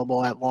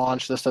available at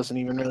launch, this doesn't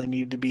even really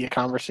need to be a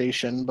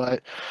conversation.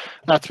 But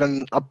that's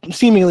been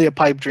seemingly a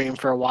pipe dream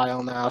for a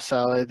while now,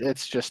 so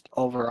it's just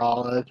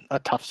overall a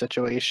tough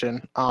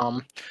situation.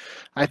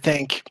 I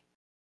think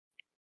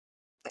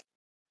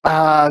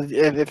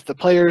if the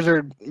players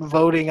are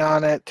voting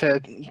on it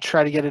to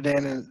try to get it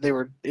in,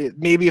 and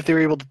maybe if they were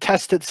able to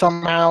test it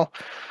somehow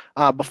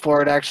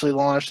before it actually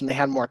launched and they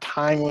had more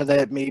time with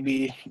it,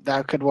 maybe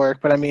that could work.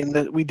 But I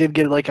mean, we did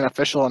get like an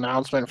official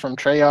announcement from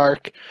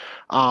Treyarch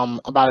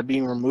about it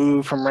being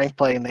removed from ranked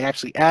play, and they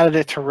actually added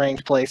it to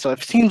ranked play. So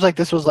it seems like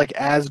this was like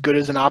as good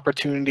as an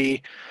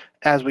opportunity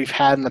as we've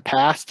had in the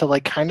past to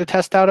like kind of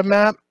test out a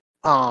map.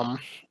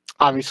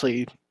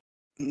 Obviously,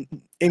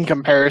 in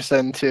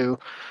comparison to,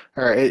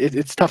 or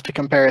it's tough to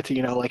compare it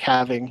to, like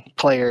having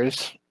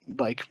players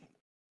like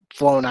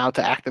flown out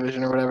to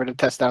Activision or whatever to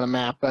test out a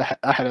map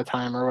ahead of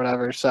time or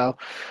whatever. So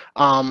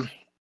kind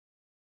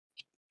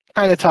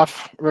of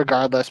tough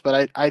regardless,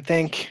 but I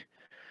think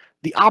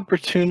the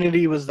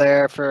opportunity was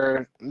there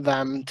for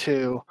them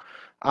to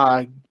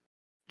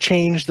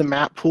change the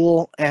map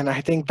pool, and I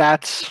think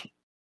that's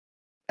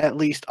at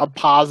least a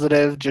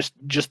positive, just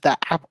that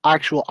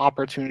actual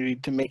opportunity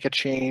to make a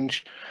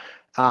change.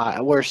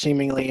 Where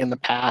seemingly in the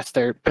past,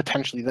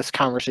 potentially this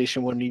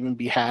conversation wouldn't even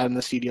be had, and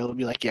the CDL would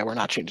be like, yeah, we're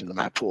not changing the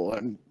map pool,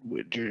 and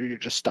you're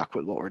just stuck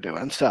with what we're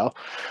doing. So,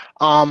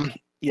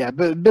 yeah,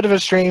 bit of a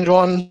strange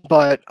one,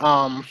 but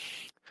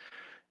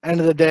end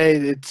of the day,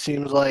 it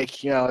seems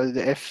like,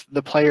 if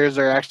the players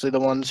are actually the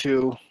ones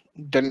who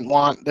didn't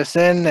want this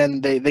in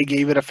and they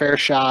gave it a fair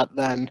shot,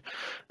 then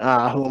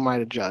who am I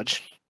to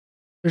judge?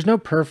 There's no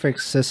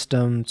perfect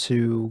system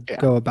to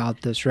go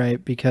about this,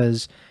 right?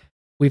 Because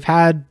we've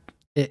had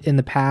in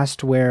the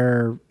past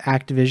where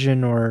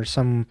Activision or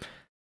some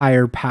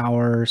higher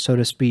power, so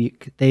to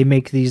speak, they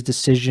make these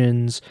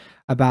decisions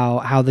about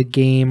how the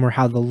game or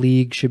how the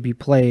league should be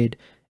played,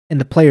 and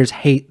the players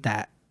hate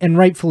that, and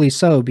rightfully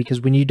so,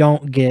 because when you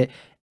don't get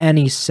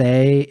any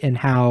say in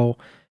how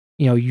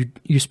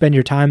you spend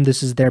your time,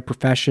 this is their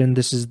profession,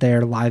 this is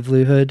their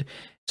livelihood.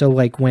 So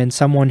like when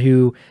someone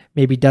who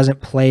maybe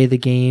doesn't play the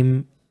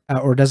game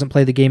or doesn't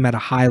play the game at a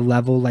high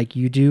level like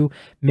you do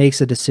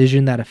makes a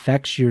decision that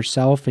affects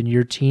yourself and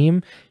your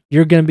team,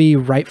 you're going to be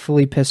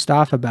rightfully pissed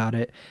off about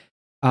it.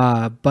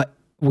 But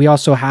we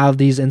also have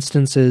these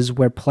instances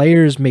where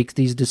players make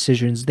these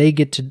decisions. They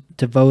get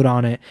to vote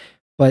on it,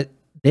 but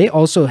they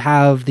also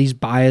have these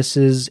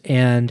biases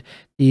and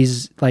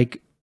these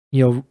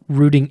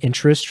rooting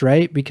interests,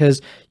 right?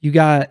 Because you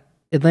got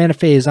Atlanta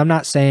FaZe. I'm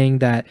not saying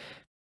that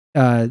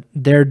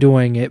they're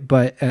doing it,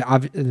 but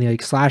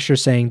like Slasher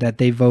saying that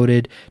they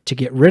voted to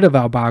get rid of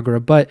Al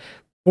Bagra. But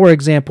for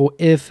example,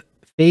 if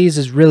FaZe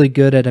is really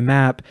good at a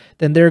map,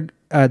 then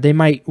they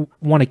might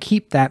want to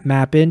keep that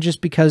map in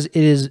just because it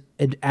is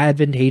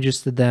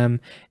advantageous to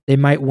them. They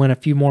might win a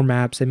few more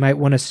maps. They might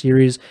win a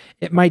series.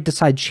 It might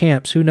decide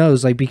champs. Who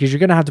knows? Like, because you're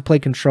going to have to play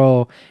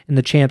Control in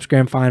the champs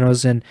grand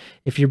finals. And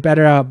if you're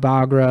better at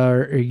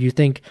Bagra, or you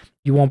think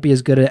you won't be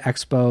as good at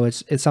Expo,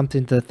 it's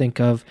something to think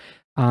of.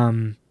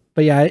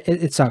 But yeah,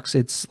 it sucks.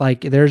 It's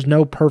like there's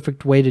no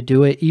perfect way to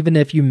do it. Even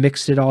if you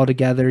mixed it all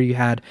together, you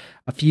had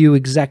a few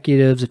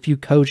executives, a few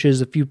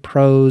coaches, a few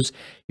pros,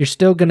 you're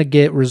still going to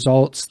get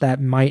results that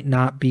might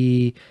not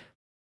be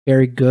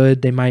very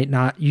good.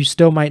 You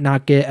still might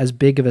not get as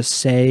big of a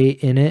say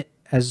in it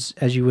as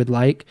you would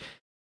like.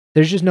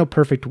 There's just no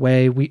perfect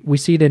way. We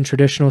see it in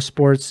traditional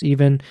sports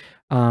even,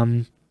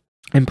 and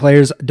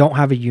players don't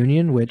have a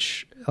union,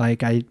 which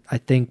like I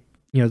think,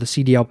 the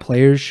CDL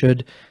players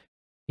should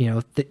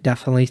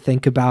definitely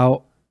think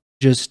about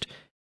just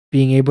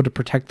being able to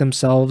protect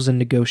themselves and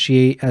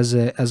negotiate as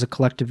a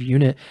collective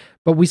unit.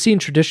 But we see in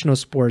traditional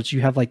sports,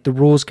 you have like the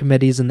rules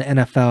committees in the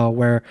NFL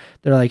where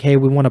they're like, hey,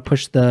 we want to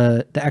push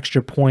the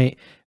extra point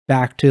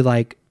back to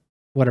like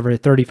whatever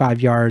 35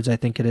 yards, I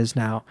think it is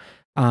now,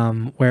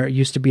 where it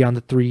used to be on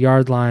the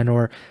 3-yard line,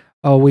 or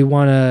oh, we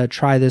want to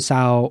try this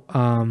out,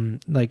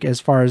 like as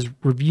far as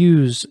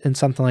reviews and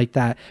something like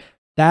that.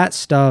 That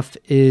stuff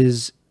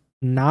is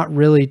not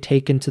really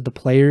taken to the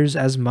players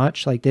as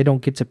much. Like they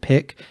don't get to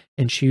pick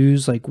and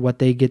choose like what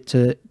they get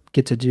to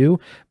do,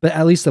 but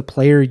at least the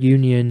player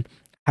union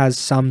has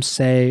some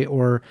say,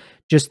 or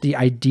just the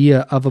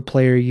idea of a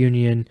player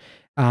union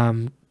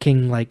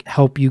can like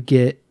help you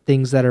get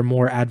things that are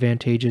more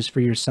advantageous for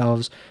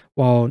yourselves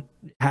while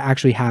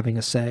actually having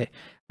a say.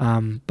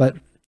 But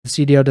the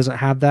CDO doesn't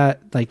have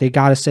that. Like they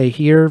got to say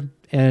here,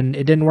 and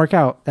it didn't work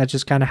out. That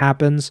just kind of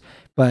happens.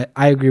 But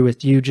I agree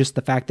with you. Just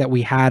the fact that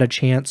we had a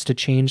chance to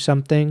change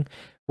something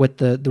with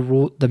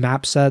the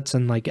map sets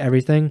and like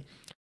everything,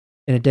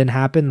 and it didn't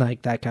happen.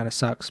 Like that kind of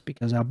sucks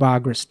because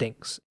Albagra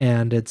stinks,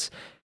 and it's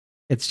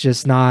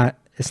just not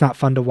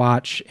fun to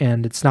watch,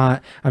 and it's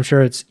not. I'm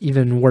sure it's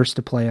even worse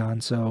to play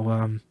on.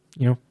 So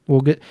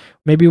we'll get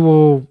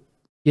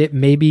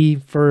maybe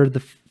for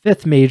the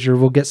fifth major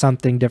we'll get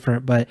something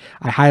different, but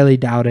I highly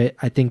doubt it.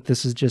 I think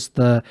this is just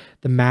the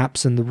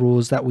maps and the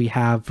rules that we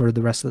have for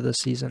the rest of the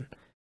season.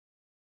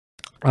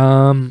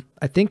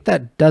 I think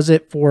that does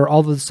it for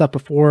all of the stuff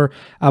before.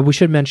 We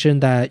should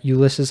mention that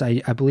Ulysses, I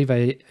believe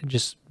I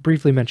just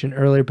briefly mentioned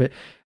earlier, but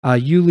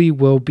Yuli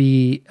will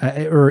be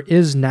or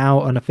is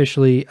now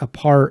unofficially a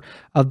part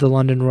of the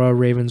London Royal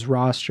Ravens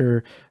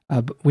roster.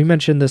 We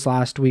mentioned this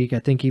last week, I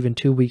think even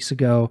 2 weeks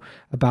ago,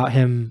 about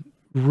him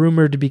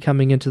rumored to be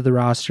coming into the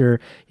roster.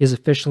 He's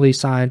officially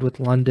signed with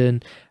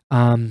London.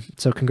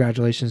 So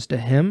congratulations to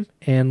him.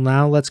 And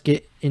now let's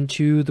get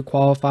into the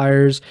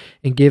qualifiers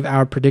and give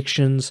our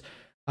predictions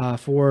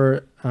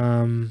for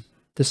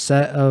the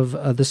set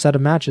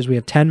of matches. We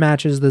have 10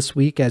 matches this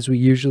week, as we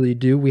usually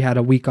do. We had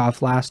a week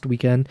off last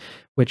weekend,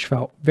 which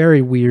felt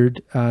very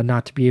weird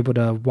not to be able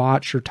to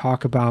watch or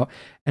talk about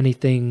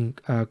anything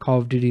Call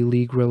of Duty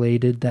League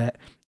related that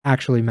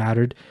actually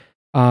mattered.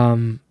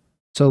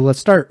 So let's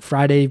start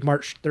Friday,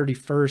 March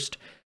 31st.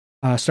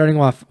 Starting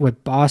off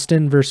with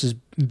Boston versus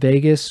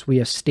Vegas. We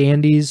have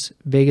Standy's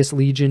Vegas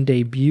Legion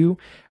debut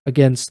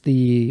against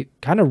the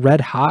kind of red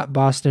hot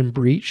Boston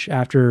Breach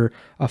after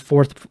a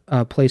fourth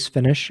place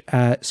finish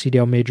at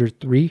CDL Major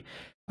 3.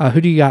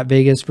 Who do you got,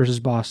 Vegas versus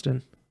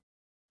Boston?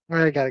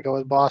 I got to go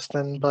with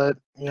Boston, but,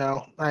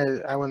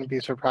 I wouldn't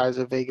be surprised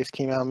if Vegas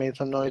came out and made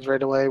some noise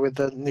right away with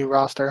the new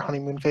roster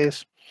honeymoon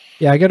phase.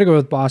 Yeah, I got to go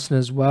with Boston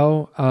as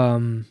well.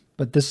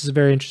 But this is a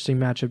very interesting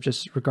matchup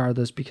just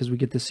regardless because we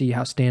get to see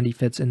how Standy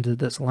fits into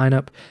this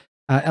lineup.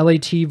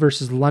 LAT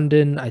versus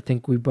London. I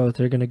think we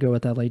both are going to go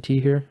with LAT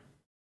here.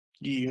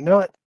 You know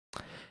it.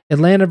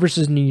 Atlanta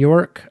versus New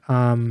York.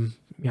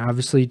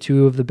 Obviously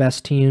two of the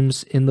best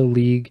teams in the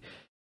league.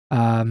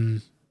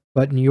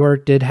 But New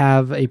York did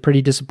have a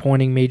pretty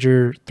disappointing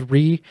Major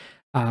 3,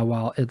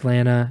 while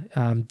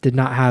Atlanta did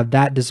not have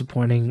that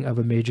disappointing of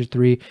a Major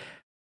 3.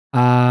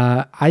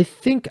 I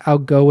think I'll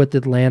go with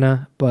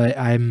Atlanta, but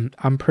I'm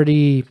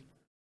pretty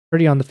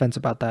on the fence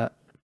about that.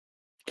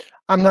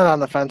 I'm not on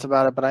the fence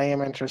about it, but I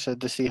am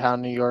interested to see how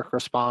New York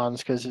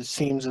responds because it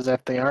seems as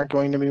if they aren't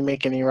going to be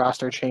making any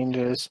roster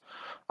changes.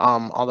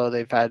 Although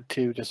they've had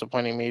 2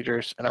 disappointing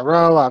majors in a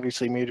row.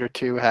 Obviously, Major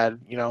 2 had,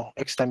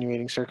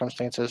 extenuating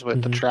circumstances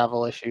with the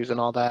travel issues and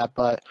all that.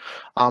 But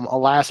a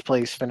last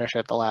place finish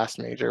at the last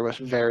major was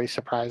very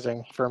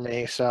surprising for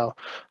me. So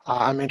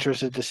I'm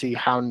interested to see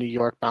how New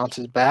York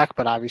bounces back.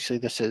 But obviously,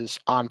 this is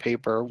on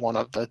paper one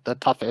of the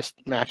toughest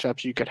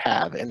matchups you could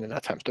have in an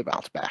attempt to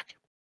bounce back.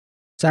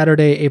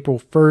 Saturday, April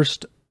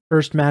 1st,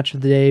 first match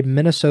of the day,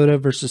 Minnesota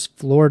versus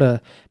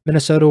Florida.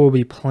 Minnesota will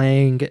be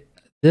playing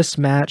this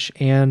match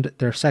and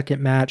their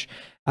second match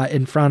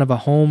in front of a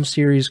home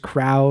series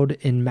crowd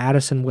in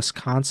Madison,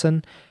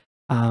 Wisconsin,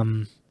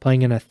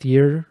 playing in a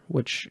theater,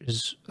 which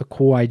is a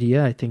cool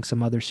idea. I think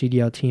some other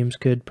CDL teams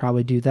could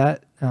probably do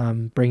that,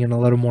 bring in a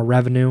little more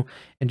revenue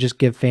and just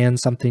give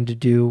fans something to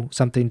do,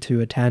 something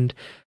to attend.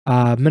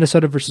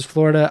 Minnesota versus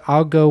Florida.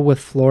 I'll go with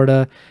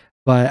Florida,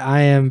 but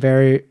I'm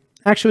going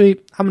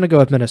to go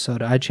with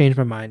Minnesota. I changed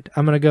my mind.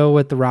 I'm going to go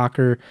with the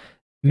RØKKR.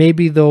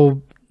 Maybe the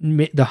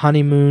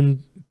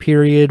honeymoon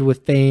period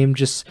with fame,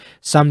 just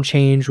some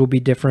change will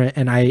be different,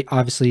 and I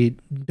obviously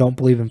don't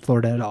believe in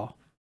Florida at all.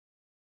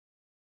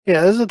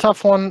 Yeah, this is a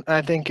tough one.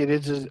 I think it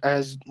is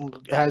as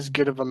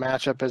good of a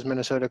matchup as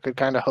Minnesota could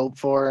kind of hope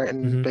for,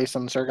 and based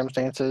on the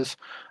circumstances.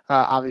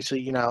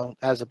 Obviously,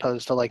 as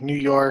opposed to like New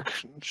York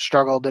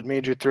struggled at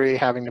Major 3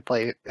 having to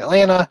play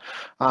Atlanta,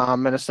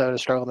 Minnesota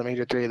struggled at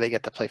Major 3. They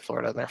get to play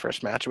Florida in their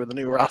first match with a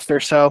new roster.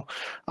 So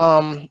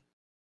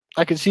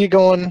I could see it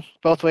going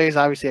both ways.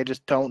 Obviously, I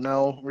just don't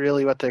know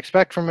really what to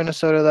expect from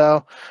Minnesota,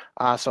 though.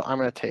 So I'm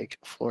going to take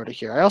Florida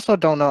here. I also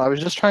don't know. I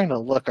was just trying to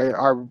look.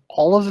 Are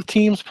all of the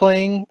teams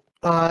playing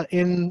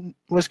in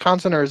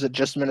Wisconsin, or is it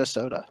just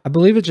Minnesota? I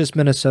believe it's just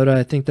Minnesota.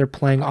 I think they're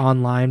playing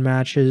online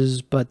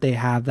matches, but they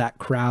have that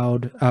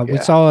crowd. We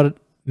saw it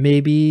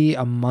maybe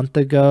a month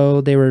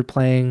ago. They were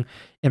playing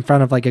in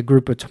front of like a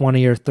group of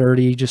 20 or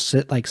 30, just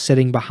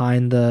sitting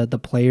behind the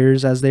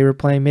players as they were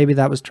playing. Maybe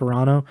that was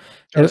Toronto.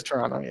 It was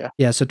Toronto, yeah.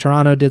 Yeah, so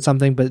Toronto did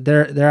something, but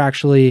they're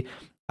actually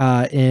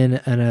in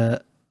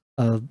a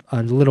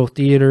little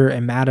theater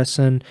in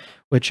Madison,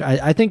 which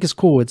I think is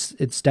cool.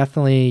 It's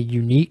definitely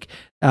unique.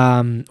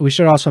 We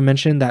should also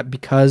mention that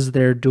because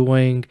they're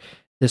doing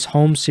this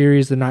home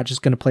series, they're not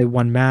just going to play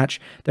one match.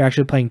 They're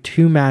actually playing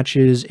 2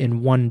 matches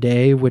in one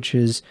day, which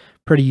is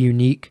pretty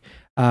unique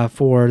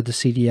for the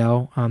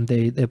CDL.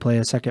 They play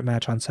a second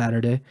match on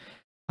Saturday.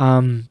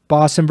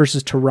 Boston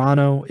versus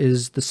Toronto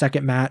is the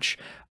second match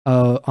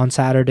on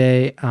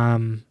Saturday.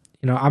 I'm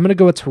going to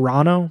go with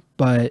Toronto,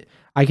 but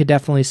I could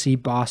definitely see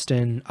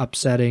Boston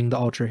upsetting the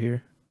Ultra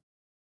here.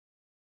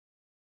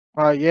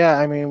 Yeah,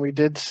 I mean, we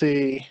did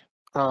see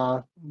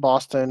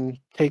Boston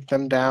take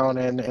them down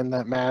in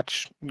that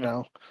match.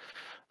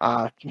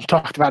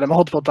 Talked about it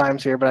multiple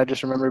times here, but I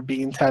just remember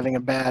Beans having a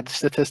bad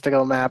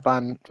statistical map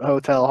on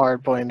Hotel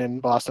Hardpoint,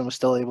 and Boston was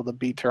still able to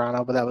beat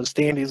Toronto. But that was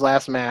Standy's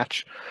last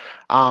match,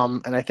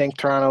 and I think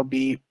Toronto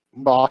beat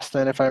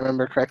Boston, if I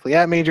remember correctly,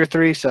 at Major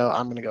 3. So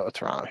I'm going to go with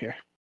Toronto here.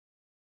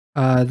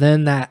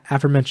 Then that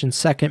aforementioned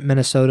second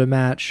Minnesota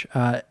match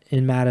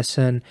in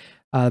Madison,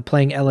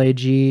 playing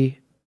LAG.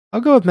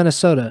 I'll go with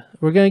Minnesota.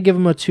 We're going to give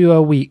them a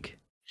 2-0 week.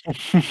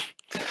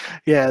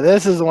 Yeah,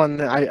 this is one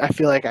that I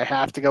feel like I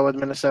have to go with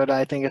Minnesota.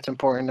 I think it's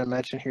important to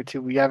mention here,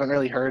 too. We haven't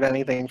really heard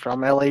anything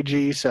from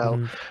LAG,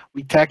 so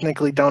we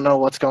technically don't know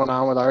what's going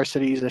on with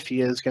Arcides, if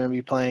he is going to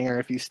be playing or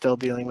if he's still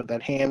dealing with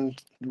that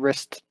hand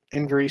wrist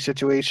injury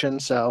situation.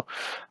 So,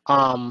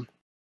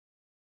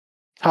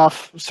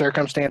 tough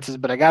circumstances,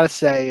 but I gotta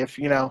say, if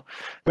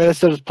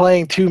Minnesota's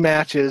playing 2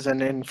 matches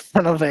and in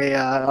front of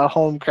a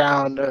home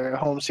crowd or a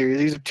home series,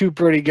 these are 2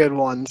 pretty good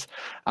ones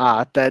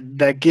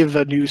that give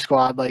a new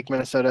squad like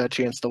Minnesota a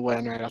chance to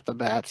win right off the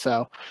bat.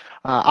 So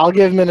I'll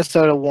give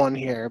Minnesota 1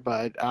 here,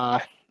 but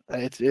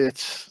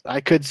it's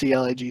I could see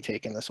LAG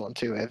taking this one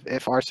too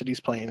if Arcidy's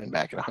playing and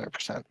back at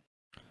 100%.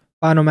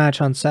 Final match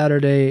on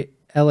Saturday,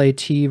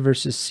 LAT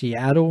versus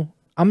Seattle.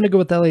 I'm gonna go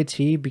with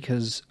LAT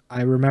because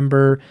I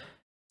remember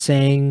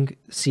saying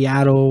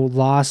Seattle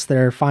lost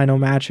their final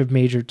match of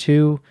Major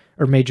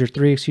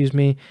 3, excuse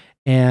me,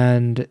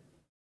 and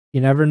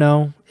you never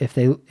know, if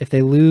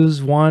they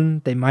lose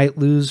 1, they might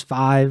lose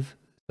 5.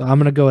 So I'm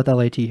gonna go with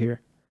LAT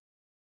here.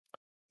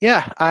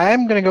 Yeah,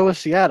 I'm gonna go with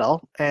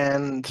Seattle,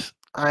 and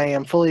I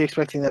am fully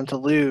expecting them to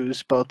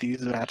lose both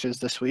these matches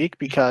this week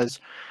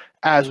because,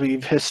 as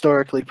we've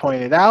historically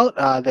pointed out,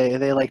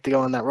 they like to go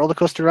on that roller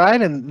coaster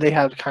ride, and they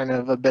had kind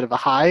of a bit of a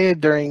high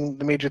during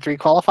the Major 3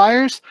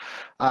 qualifiers.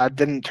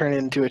 Didn't turn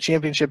into a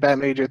championship at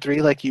Major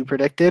 3 like you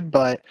predicted,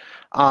 but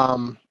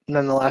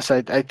nonetheless,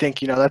 I think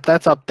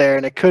that's up there,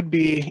 and it could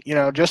be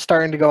just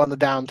starting to go on the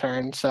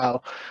downturn.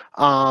 So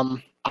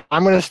I'm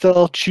going to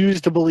still choose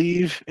to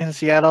believe in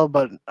Seattle,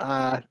 but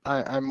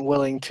I'm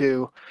willing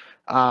to.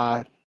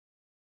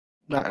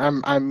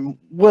 I'm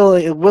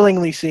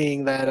willingly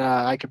seeing that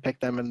I could pick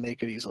them and they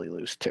could easily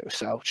lose too.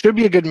 So should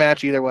be a good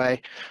match either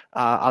way.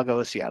 I'll go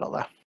with Seattle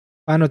though.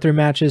 Final 3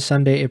 matches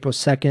Sunday, April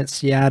 2nd.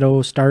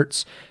 Seattle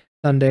starts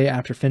Sunday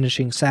after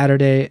finishing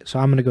Saturday. So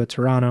I'm gonna go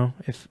Toronto.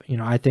 If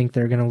I think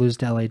they're gonna lose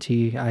to LAT.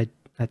 I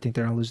think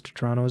they're gonna lose to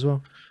Toronto as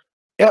well.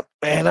 Yep,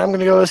 and I'm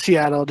gonna go with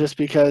Seattle just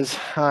because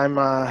I'm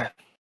gonna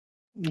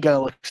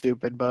look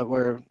stupid, but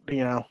we're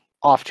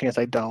off chance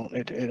I don't.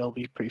 It'll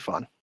be pretty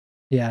fun.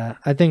 Yeah,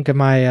 I think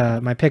my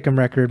my pick'em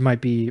record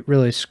might be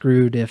really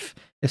screwed if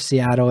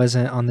Seattle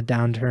isn't on the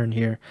downturn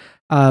here.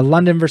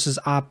 London versus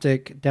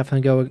Optic,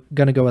 definitely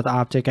gonna go with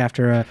Optic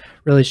after a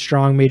really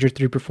strong Major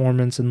 3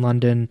 performance in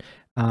London.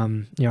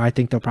 I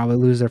think they'll probably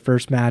lose their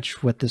first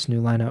match with this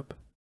new lineup.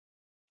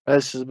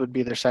 This would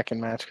be their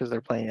second match because they're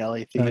playing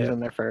LA Thieves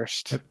in their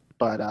first. Yep.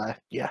 But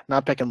yeah,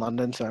 not picking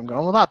London, so I'm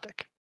going with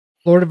Optic.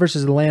 Florida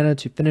versus Atlanta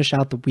to finish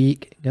out the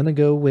week. Gonna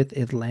go with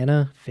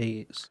Atlanta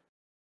FaZe.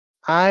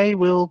 I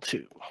will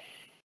too.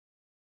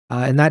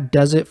 And that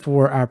does it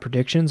for our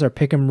predictions. Our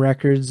pick'em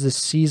records this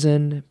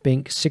season: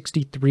 Bink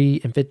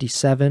 63 and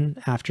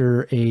 57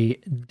 after a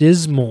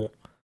dismal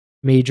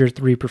Major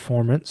 3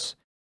 performance,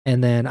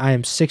 and then I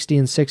am 60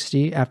 and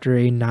 60 after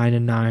a 9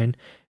 and 9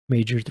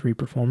 Major 3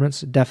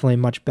 performance. Definitely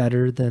much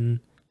better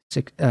than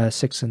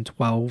 6 and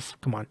 12.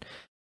 Come on,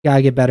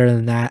 gotta get better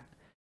than that.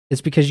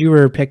 It's because you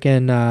were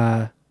picking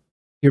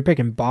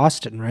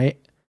Boston, right?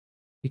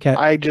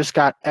 I just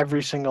got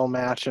every single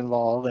match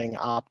involving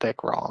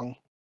Optic wrong.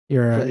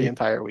 For the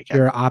entire weekend.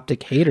 You're an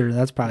Optic hater.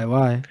 That's probably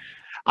why.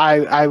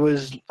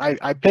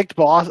 I picked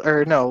Boston,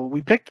 or no,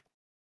 we picked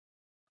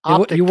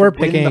Optic. You were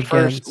picking the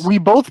first. We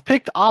both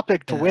picked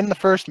Optic to win the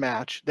first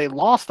match. They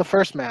lost the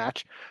first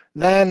match.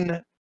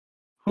 Then,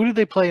 who did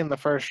they play in the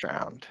first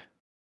round?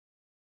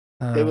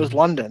 It was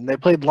London. They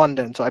played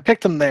London, so I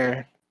picked them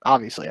there.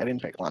 Obviously, I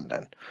didn't pick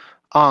London.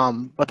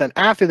 But then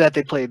after that,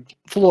 they played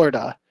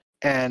Florida.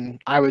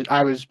 And I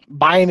was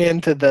buying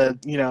into the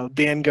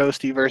Dan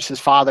Ghosty versus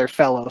Father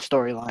Fellow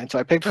storyline, so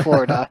I picked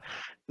Florida.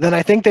 Then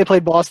I think they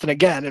played Boston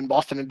again, and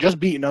Boston had just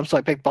beaten them, so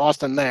I picked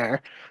Boston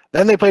there.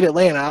 Then they played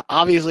Atlanta.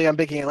 Obviously, I'm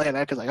picking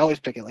Atlanta because I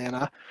always pick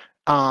Atlanta.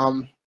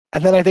 And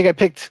then I think I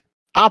picked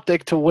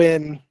Optic to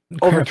win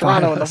over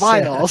Toronto in the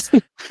finals.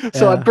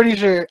 So I'm pretty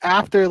sure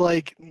after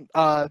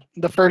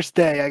the first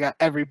day, I got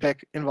every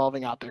pick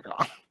involving Optic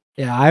wrong.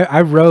 Yeah,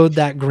 I rode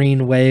that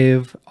green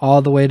wave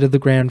all the way to the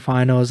grand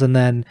finals, and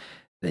then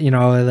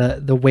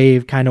the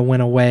wave kind of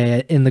went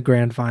away in the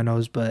grand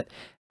finals, but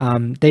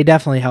they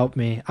definitely helped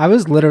me. I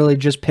was literally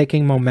just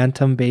picking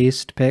momentum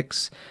based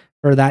picks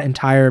for that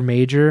entire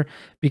major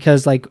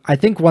because I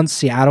think once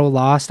Seattle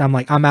lost, I'm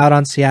out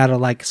on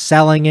Seattle,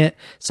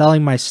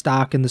 selling my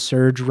stock in the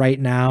Surge right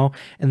now,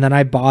 and then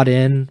I bought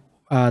in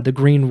the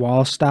Green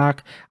Wall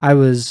stock.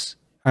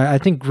 I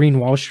think Green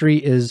Wall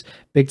Street is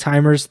Big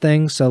Timer's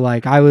thing, so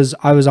I was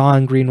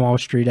on Green Wall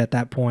Street at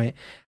that point.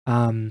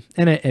 And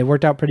it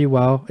worked out pretty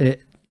well.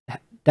 It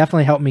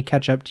definitely helped me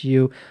catch up to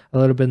you a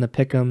little bit in the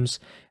pick'ems.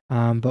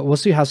 But we'll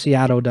see how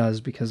Seattle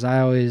does, because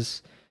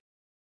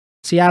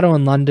Seattle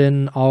and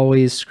London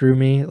always screw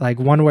me, like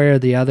one way or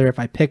the other. If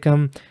I pick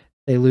them,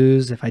 they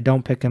lose. If I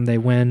don't pick them, they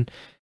win.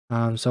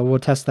 So we'll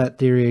test that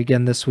theory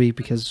again this week,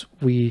 because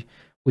we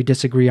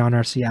disagree on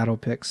our Seattle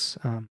picks.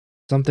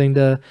 Something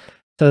to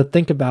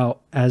think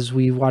about as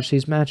we watch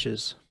these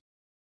matches.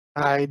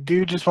 I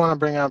do just want to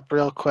bring up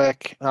real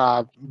quick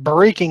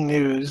breaking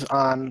news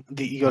on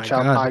the Ego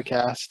Chall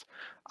podcast.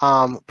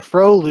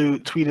 Pro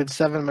Loot tweeted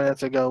 7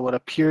 minutes ago what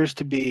appears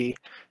to be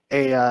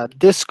a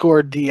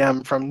Discord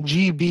DM from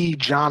GB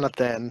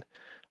Jonathan,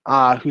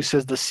 who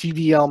says the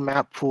CDL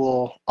map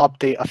pool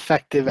update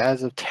effective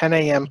as of 10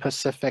 a.m.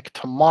 Pacific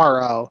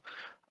tomorrow.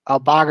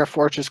 Albaga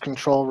Fortress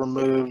control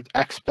removed,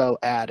 Expo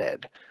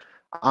added.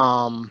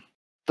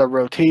 The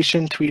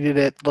rotation tweeted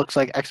it. Looks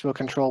like Expo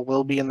control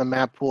will be in the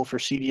map pool for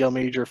CDL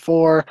Major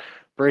 4.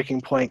 Breaking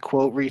Point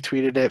quote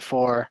retweeted it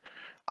for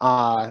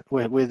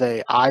with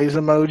a eyes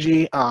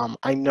emoji.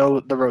 I know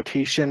the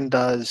rotation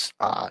does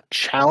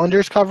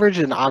challengers coverage,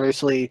 and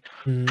obviously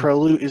Pro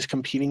Loot is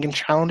competing in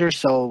challengers.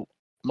 So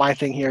my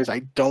thing here is I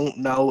don't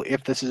know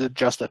if this is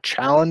just a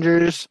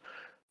challengers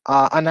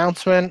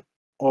announcement,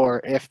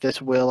 or if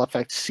this will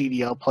affect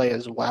CDL play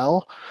as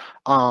well.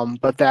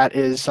 But that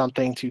is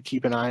something to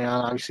keep an eye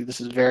on. Obviously, this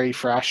is very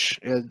fresh.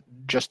 It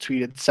just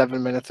tweeted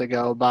 7 minutes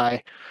ago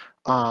by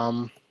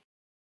the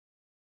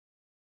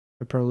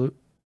Pro Loot.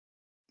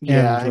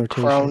 Yeah, and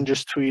Crone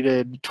just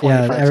tweeted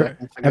 25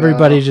 seconds ago.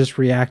 Everybody just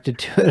reacted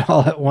to it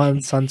all at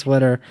once on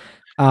Twitter.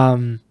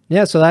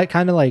 Yeah, so that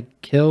kind of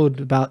like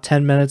killed about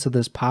 10 minutes of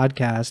this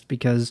podcast,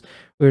 because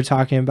we were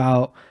talking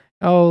about,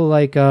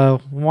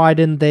 why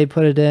didn't they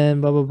put it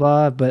in, blah, blah,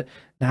 blah. But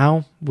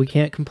now we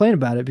can't complain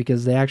about it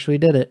because they actually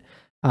did it.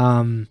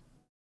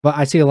 But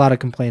I see a lot of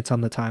complaints on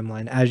the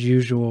timeline, as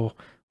usual,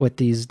 with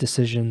these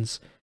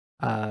decisions.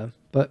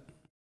 But,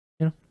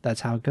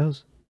 that's how it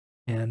goes.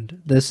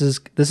 And this is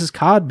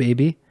COD,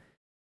 baby.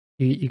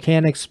 You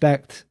can't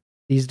expect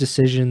these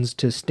decisions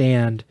to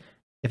stand.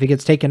 If it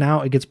gets taken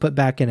out, it gets put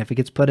back in. If it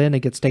gets put in, it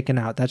gets taken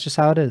out. That's just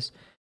how it is.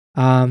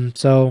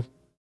 So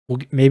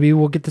maybe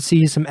we'll get to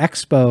see some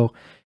Expo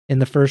in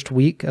the first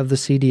week of the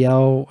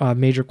CDL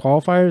major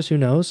qualifiers. Who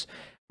knows?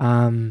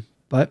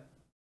 But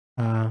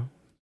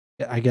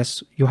I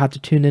guess you'll have to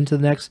tune into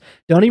the next.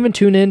 Don't even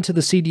tune into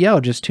the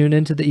CDL. Just tune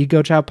into the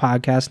Ego Chall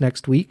podcast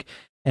next week,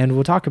 and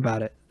we'll talk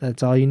about it.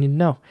 That's all you need to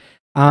know.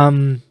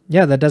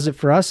 Yeah, that does it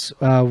for us.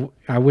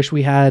 I wish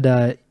we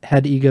had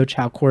head Ego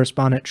Chall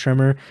correspondent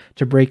Trimmer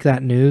to break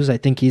that news. I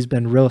think he's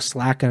been real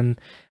slack on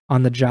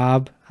the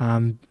job.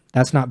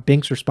 That's not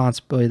Bink's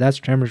responsibility. That's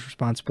Trimmer's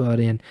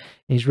responsibility, and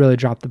he's really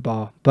dropped the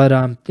ball. But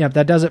yeah,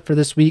 that does it for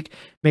this week.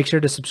 Make sure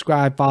to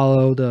subscribe,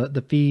 follow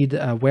the feed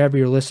wherever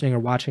you're listening or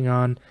watching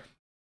on.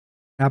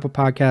 Apple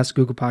Podcasts,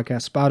 Google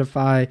Podcasts,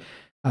 Spotify,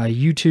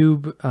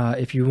 YouTube.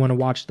 If you want to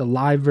watch the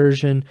live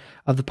version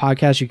of the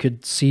podcast, you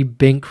could see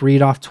Bink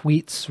read off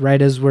tweets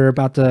right as we're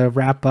about to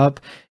wrap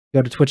up.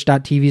 Go to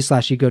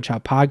twitch.tv/Ego Chall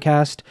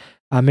Podcast.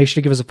 Make sure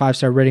to give us a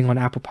 5-star rating on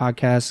Apple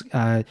Podcasts.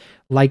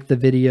 Like the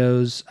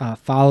videos.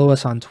 Follow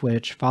us on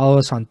Twitch. Follow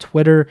us on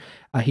Twitter.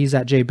 He's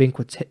at JBink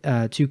with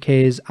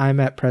 2Ks. I'm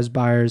at Pres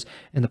Byers,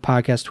 and the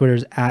podcast Twitter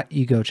is at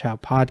Ego Chall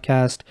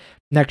Podcast.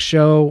 Next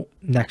show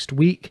next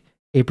week,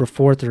 April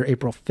 4th or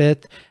April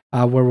 5th,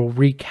 where we'll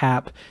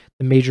recap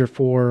the Major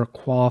 4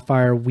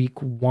 qualifier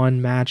week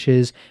 1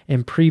 matches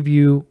and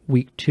preview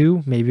week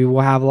 2. Maybe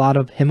we'll have a lot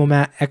of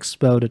Himmelmat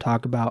Expo to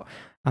talk about.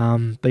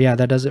 But yeah,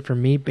 that does it for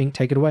me. Bink,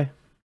 take it away.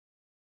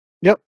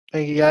 Yep.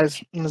 Thank you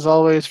guys, as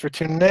always, for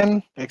tuning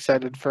in.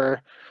 Excited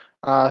for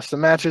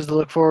some matches to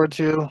look forward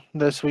to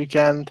this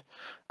weekend.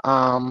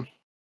 And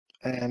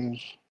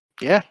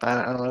yeah, I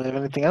don't really have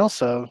anything else.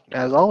 So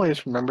as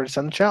always, remember to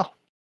send the chow.